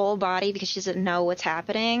over her whole body because she doesn't know what's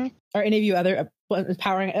happening. Are any of you other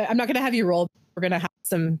empowering? I'm not going to have you roll. We're going to have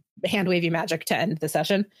some hand wavy magic to end the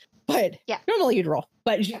session. But yeah, normally you'd roll.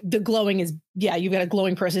 But the glowing is, you've got a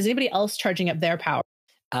glowing person. Is anybody else charging up their power?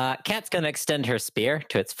 Kat's going to extend her spear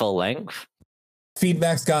to its full length.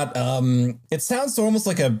 Feedback's got, it sounds almost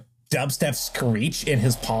like a dubstep screech in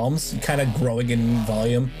his palms, kind of growing in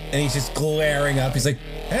volume, and he's just glaring up. He's like,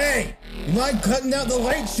 hey, you mind cutting out the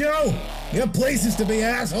light show? You have places to be,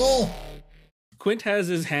 asshole. Quint has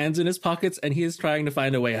his hands in his pockets, and he is trying to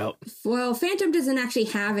find a way out. Well, Phantom doesn't actually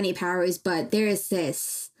have any powers, but there is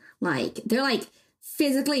this, they're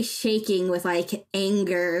physically shaking with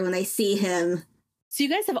anger when they see him. So you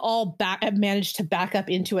guys have all managed to back up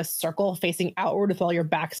into a circle facing outward with all your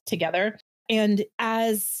backs together. And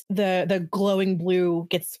as the glowing blue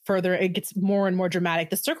gets further, it gets more and more dramatic.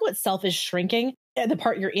 The circle itself is shrinking at the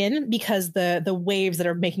part you're in because the waves that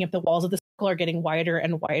are making up the walls of the circle are getting wider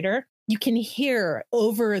and wider. You can hear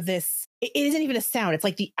over this. It isn't even a sound. It's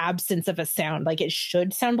like the absence of a sound. Like it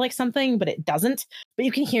should sound like something, but it doesn't. But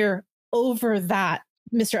you can hear over that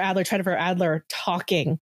Mr. Adler, Trevor Adler,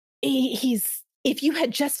 talking. If you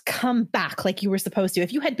had just come back like you were supposed to,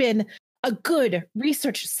 if you had been a good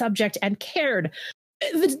research subject and cared,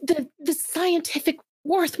 the scientific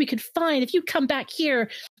worth we could find, if you'd come back here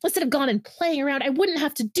instead of gone and playing around, I wouldn't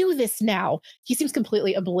have to do this now. He seems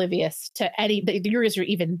completely oblivious to any that you guys are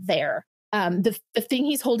even there. The thing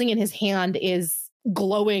he's holding in his hand is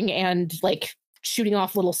glowing and shooting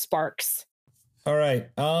off little sparks. All right.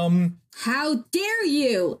 How dare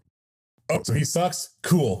you? Oh, so he sucks?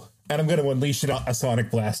 Cool. And I'm going to unleash a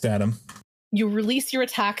sonic blast at him. You release your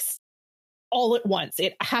attacks all at once.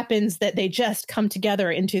 It happens that they just come together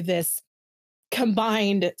into this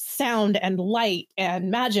combined sound and light and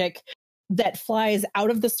magic that flies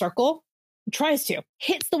out of the circle,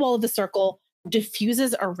 hits the wall of the circle,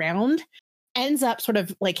 diffuses around, ends up sort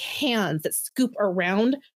of like hands that scoop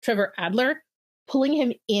around Trevor Adler, pulling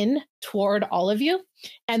him in toward all of you.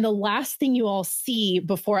 And the last thing you all see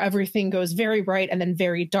before everything goes very bright and then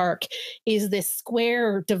very dark is this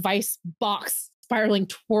square device box spiraling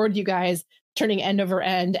toward you guys, turning end over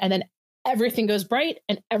end, and then everything goes bright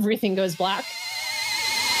and everything goes black.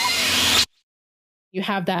 You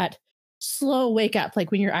have that slow wake up,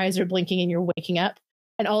 like when your eyes are blinking and you're waking up.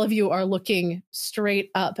 And all of you are looking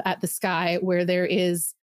straight up at the sky where there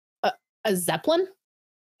is a Zeppelin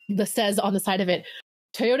that says on the side of it,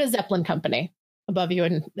 Toyota Zeppelin Company above you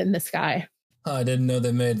in the sky. Oh, I didn't know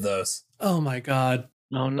they made those. Oh my god.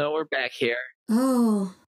 Oh no, we're back here.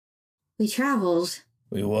 Oh, we traveled.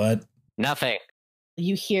 We what? Nothing.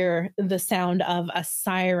 You hear the sound of a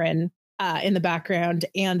siren in the background,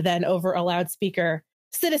 and then over a loudspeaker,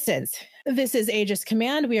 citizens, this is Aegis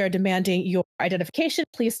Command. We are demanding your identification.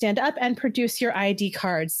 Please stand up and produce your ID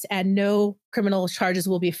cards, and no criminal charges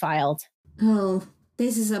will be filed. Oh,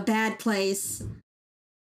 this is a bad place.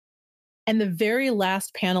 And the very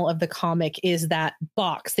last panel of the comic is that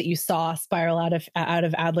box that you saw spiral out of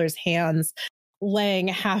Adler's hands, laying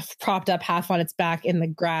half propped up, half on its back in the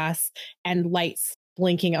grass, and lights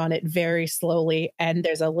blinking on it very slowly. And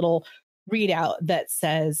there's a little readout that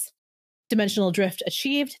says, Dimensional drift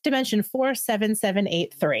achieved, dimension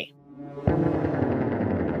 47783.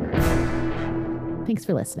 Thanks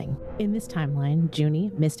for listening. In this timeline, Junie,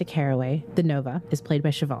 Mystic Haraway, the Nova, is played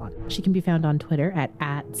by Siobhan. She can be found on Twitter at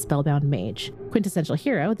 @spellboundmage. Quintessential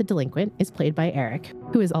Hero, the Delinquent, is played by Eric,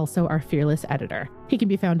 who is also our fearless editor. He can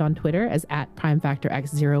be found on Twitter as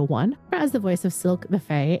 @PrimeFactorX01 or as the voice of Silk the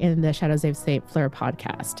Fae in the Shadows of St. Fleur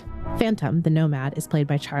podcast. Phantom, the Nomad, is played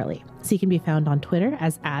by Charlie. So he can be found on Twitter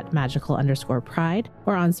as @magical_pride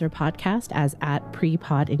or on Sir Podcast as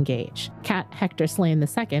 @prepodengage. Cat Hector Slane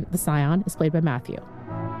II, the Scion, is played by Matthew.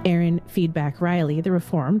 Aaron Feedback Riley, the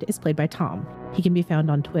Reformed, is played by Tom. He can be found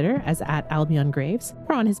on Twitter as @Albion Graves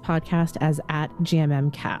or on his podcast as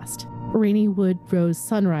 @GMMcast. Rainy Wood Rose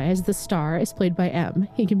Sunrise, the Star, is played by M.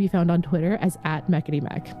 He can be found on Twitter as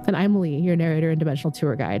 @MechanyMech. And I'm Lee, your narrator and dimensional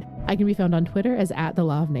tour guide. I can be found on Twitter as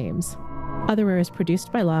 @TheLawOfNames. Otherware is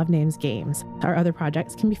produced by Law of Names Games. Our other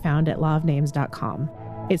projects can be found at lawofnames.com.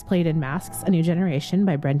 It's played in Masks, A New Generation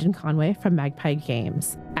by Brendan Conway from Magpie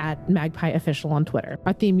Games, @MagpieOfficial on Twitter.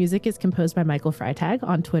 Our theme music is composed by Michael Freitag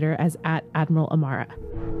on Twitter as @Admiral Amara.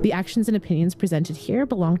 The actions and opinions presented here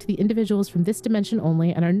belong to the individuals from this dimension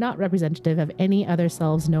only and are not representative of any other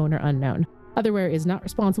selves known or unknown. Otherware is not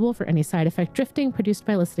responsible for any side effect drifting produced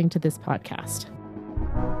by listening to this podcast.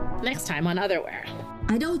 Next time on Otherware.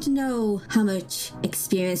 I don't know how much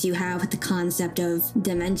experience you have with the concept of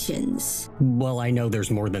dimensions. Well, I know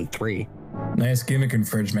there's more than 3. Nice gimmick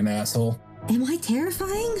infringement, asshole. Am I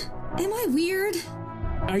terrifying? Am I weird?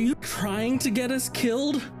 Are you trying to get us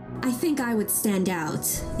killed? I think I would stand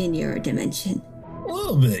out in your dimension. A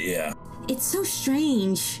little bit, yeah. It's so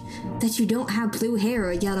strange that you don't have blue hair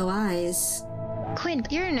or yellow eyes. Quinn,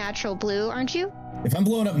 you're a natural blue, aren't you? If I'm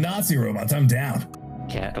blowing up Nazi robots, I'm down.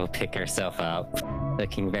 Cat will pick herself up,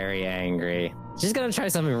 looking very angry. She's gonna try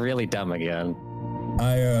something really dumb again.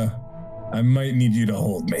 I might need you to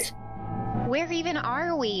hold me. Where even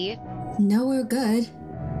are we? Nowhere good.